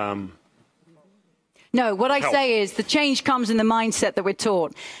 No, what I say is the change comes in the mindset that we're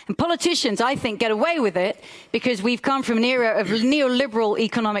taught. And politicians, I think, get away with it because we've come from an era of neoliberal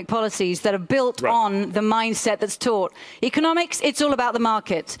economic policies that are built on the mindset that's taught. Economics, it's all about the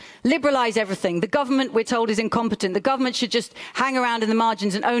market. Liberalize everything. The government, we're told, is incompetent. The government should just hang around in the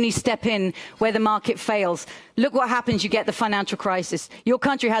margins and only step in where the market fails. Look what happens, you get the financial crisis. Your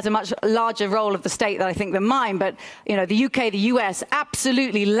country has a much larger role of the state, I think, than mine, but you know, the UK, the US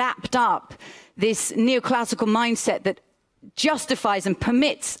absolutely lapped up this neoclassical mindset that justifies and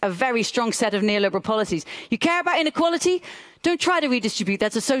permits a very strong set of neoliberal policies. You care about inequality? Don't try to redistribute.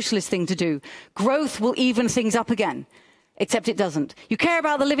 That's a socialist thing to do. Growth will even things up again. Except it doesn't. You care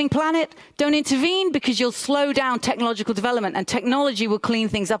about the living planet? Don't intervene because you'll slow down technological development and technology will clean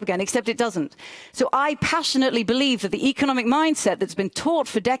things up again, except it doesn't. So I passionately believe that the economic mindset that's been taught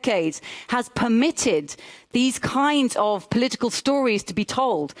for decades has permitted these kinds of political stories to be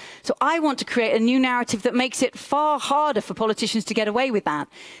told. So I want to create a new narrative that makes it far harder for politicians to get away with that,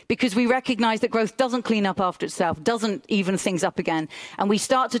 because we recognize that growth doesn't clean up after itself, doesn't even things up again. And we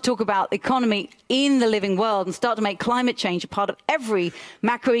start to talk about economy in the living world and start to make climate change a part of every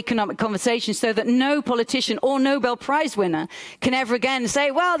macroeconomic conversation, so that no politician or Nobel Prize winner can ever again say,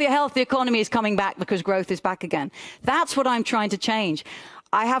 well, the healthy economy is coming back because growth is back again. That's what I'm trying to change.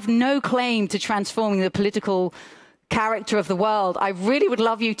 I have no claim to transforming the political character of the world, I really would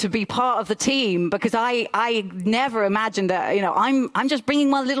love you to be part of the team, because I never imagined that, you know, I'm just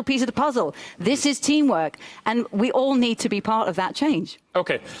bringing one little piece of the puzzle. This is teamwork, and we all need to be part of that change.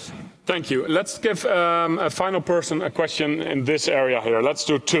 Okay, thank you. Let's give a final person a question in this area here. Let's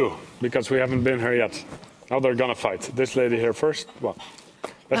do two, because we haven't been here yet. Now they're gonna fight. This lady here first. Well,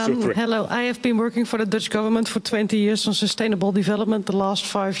 let's do three. Hello, I have been working for the Dutch government for 20 years on sustainable development, the last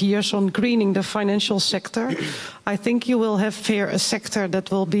 5 years on greening the financial sector. I think you will have here a sector that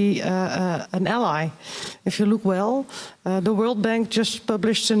will be an ally. If you look well, the World Bank just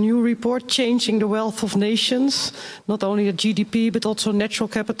published a new report, Changing the Wealth of Nations, not only the GDP, but also natural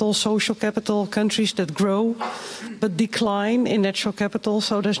capital, social capital, countries that grow, but decline in natural capital.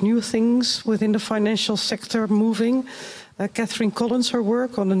 So there's new things within the financial sector moving. Catherine Collins, her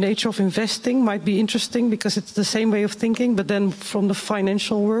work on the nature of investing might be interesting because it's the same way of thinking, but then from the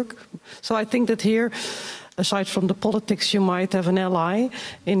financial work. So I think that here, aside from the politics, you might have an ally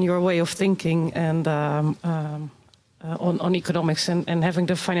in your way of thinking and on economics and having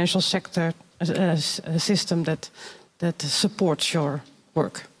the financial sector as a system that supports your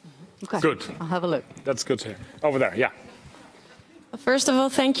work. Okay. Good. I'll have a look. That's good to hear. Over there, yeah. First of all,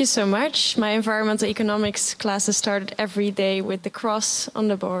 thank you so much. My environmental economics classes started every day with the cross on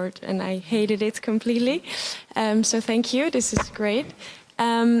the board, and I hated it completely. So thank you. This is great.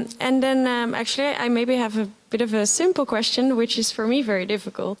 And then actually, I maybe have a bit of a simple question, which is for me very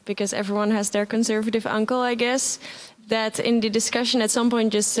difficult, because everyone has their conservative uncle, I guess, that in the discussion at some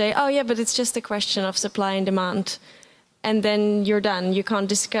point just say, oh yeah, but it's just a question of supply and demand. And then you're done. You can't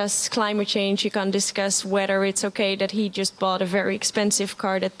discuss climate change. You can't discuss whether it's okay that he just bought a very expensive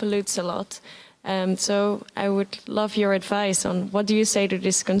car that pollutes a lot. So I would love your advice on what do you say to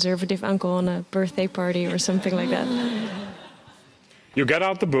this conservative uncle on a birthday party or something like that? You get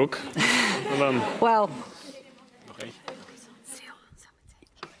out the book. Well,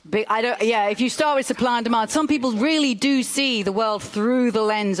 if you start with supply and demand, some people really do see the world through the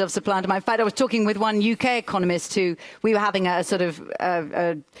lens of supply and demand. In fact, I was talking with one UK economist who we were having a sort of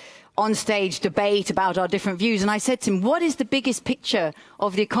on-stage debate about our different views. And I said to him, what is the biggest picture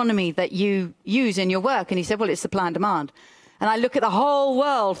of the economy that you use in your work? And he said, well, it's supply and demand. And I look at the whole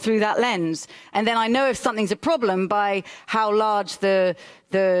world through that lens, and then I know if something's a problem by how large the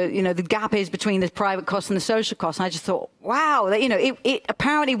gap is between the private costs and the social costs. And I just thought, wow, it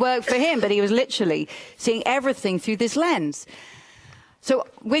apparently worked for him, but he was literally seeing everything through this lens. So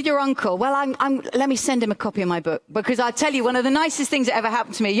with your uncle, well, let me send him a copy of my book, because I tell you, one of the nicest things that ever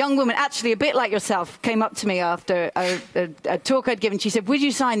happened to me, a young woman, actually a bit like yourself, came up to me after a talk I'd given. She said, would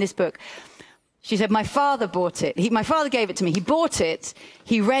you sign this book? She said, my father bought it. My father gave it to me. He bought it,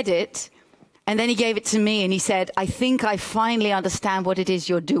 he read it, and then he gave it to me, and he said, I think I finally understand what it is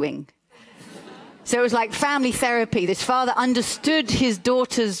you're doing. So it was like family therapy. This father understood his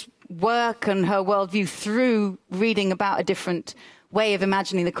daughter's work and her worldview through reading about a different way of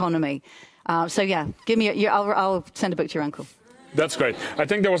imagining the economy. So yeah, I'll send a book to your uncle. That's great. I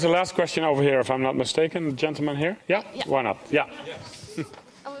think there was a last question over here, if I'm not mistaken. The gentleman here? Yeah? Why not? Yeah.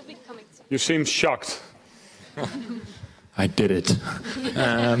 You seem shocked. I did it.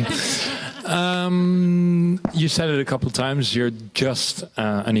 You said it a couple of times. You're just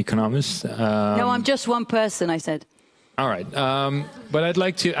an economist. No, I'm just one person, I said. All right. But I'd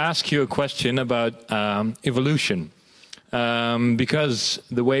like to ask you a question about evolution. Because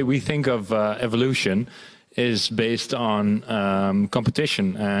the way we think of evolution is based on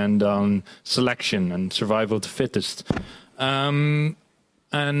competition and on selection and survival of the fittest.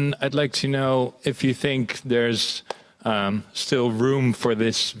 And I'd like to know if you think there's still room for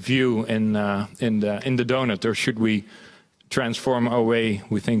this view in the donut, or should we transform our way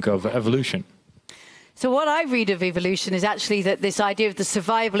we think of evolution? So what I read of evolution is actually that this idea of the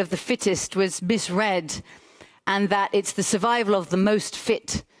survival of the fittest was misread, and that it's the survival of the most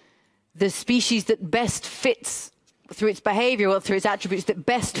fit, the species that best fits through its behavior or through its attributes, that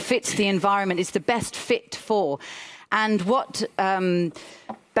best fits the environment, it's the best fit for. And what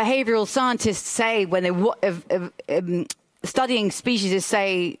behavioral scientists say when they're studying species is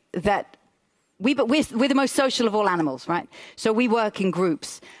say that we're the most social of all animals, right? So we work in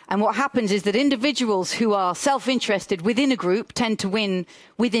groups. And what happens is that individuals who are self-interested within a group tend to win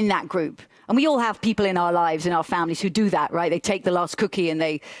within that group. And we all have people in our lives, in our families, who do that, right? They take the last cookie and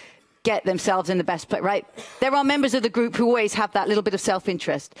they get themselves in the best place, right? There are members of the group who always have that little bit of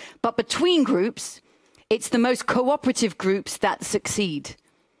self-interest. But between groups, it's the most cooperative groups that succeed.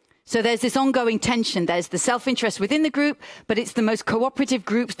 So there's this ongoing tension. There's the self-interest within the group, but it's the most cooperative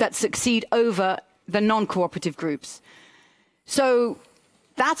groups that succeed over the non-cooperative groups. So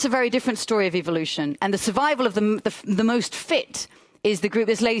That's a very different story of evolution. And the survival of the most fit is the group.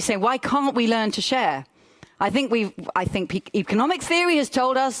 This lady saying, why can't we learn to share? I think economic theory has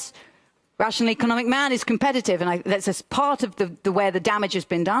told us rational economic man is competitive, and that's as part of where the damage has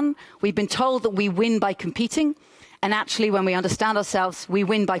been done. We've been told that we win by competing, and actually when we understand ourselves, we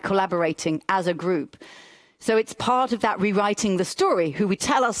win by collaborating as a group. So it's part of that rewriting the story. Who we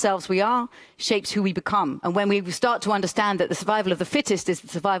tell ourselves we are shapes who we become. And when we start to understand that the survival of the fittest is the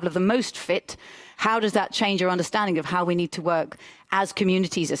survival of the most fit, how does that change our understanding of how we need to work as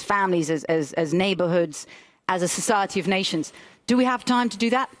communities, as families, as neighborhoods, as a society of nations? Do we have time to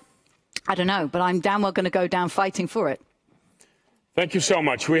do that? I don't know, but I'm damn well going to go down fighting for it. Thank you so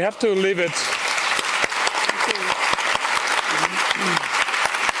much. We have to leave it.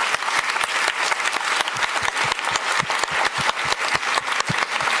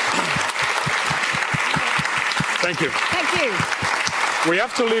 Thank you. Thank you. We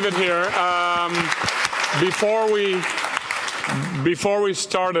have to leave it here. Before we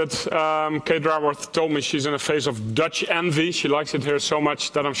started, Kate Raworth told me she's in a phase of Dutch envy. She likes it here so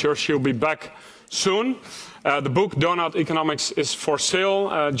much that I'm sure she'll be back soon. The book, Doughnut Economics, is for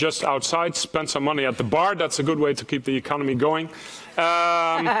sale just outside. Spend some money at the bar. That's a good way to keep the economy going.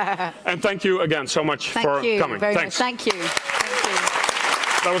 And thank you again so much for coming. Thanks. Thank you.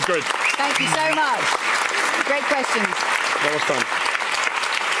 That was great. Thank you so much. Great questions. That was fun.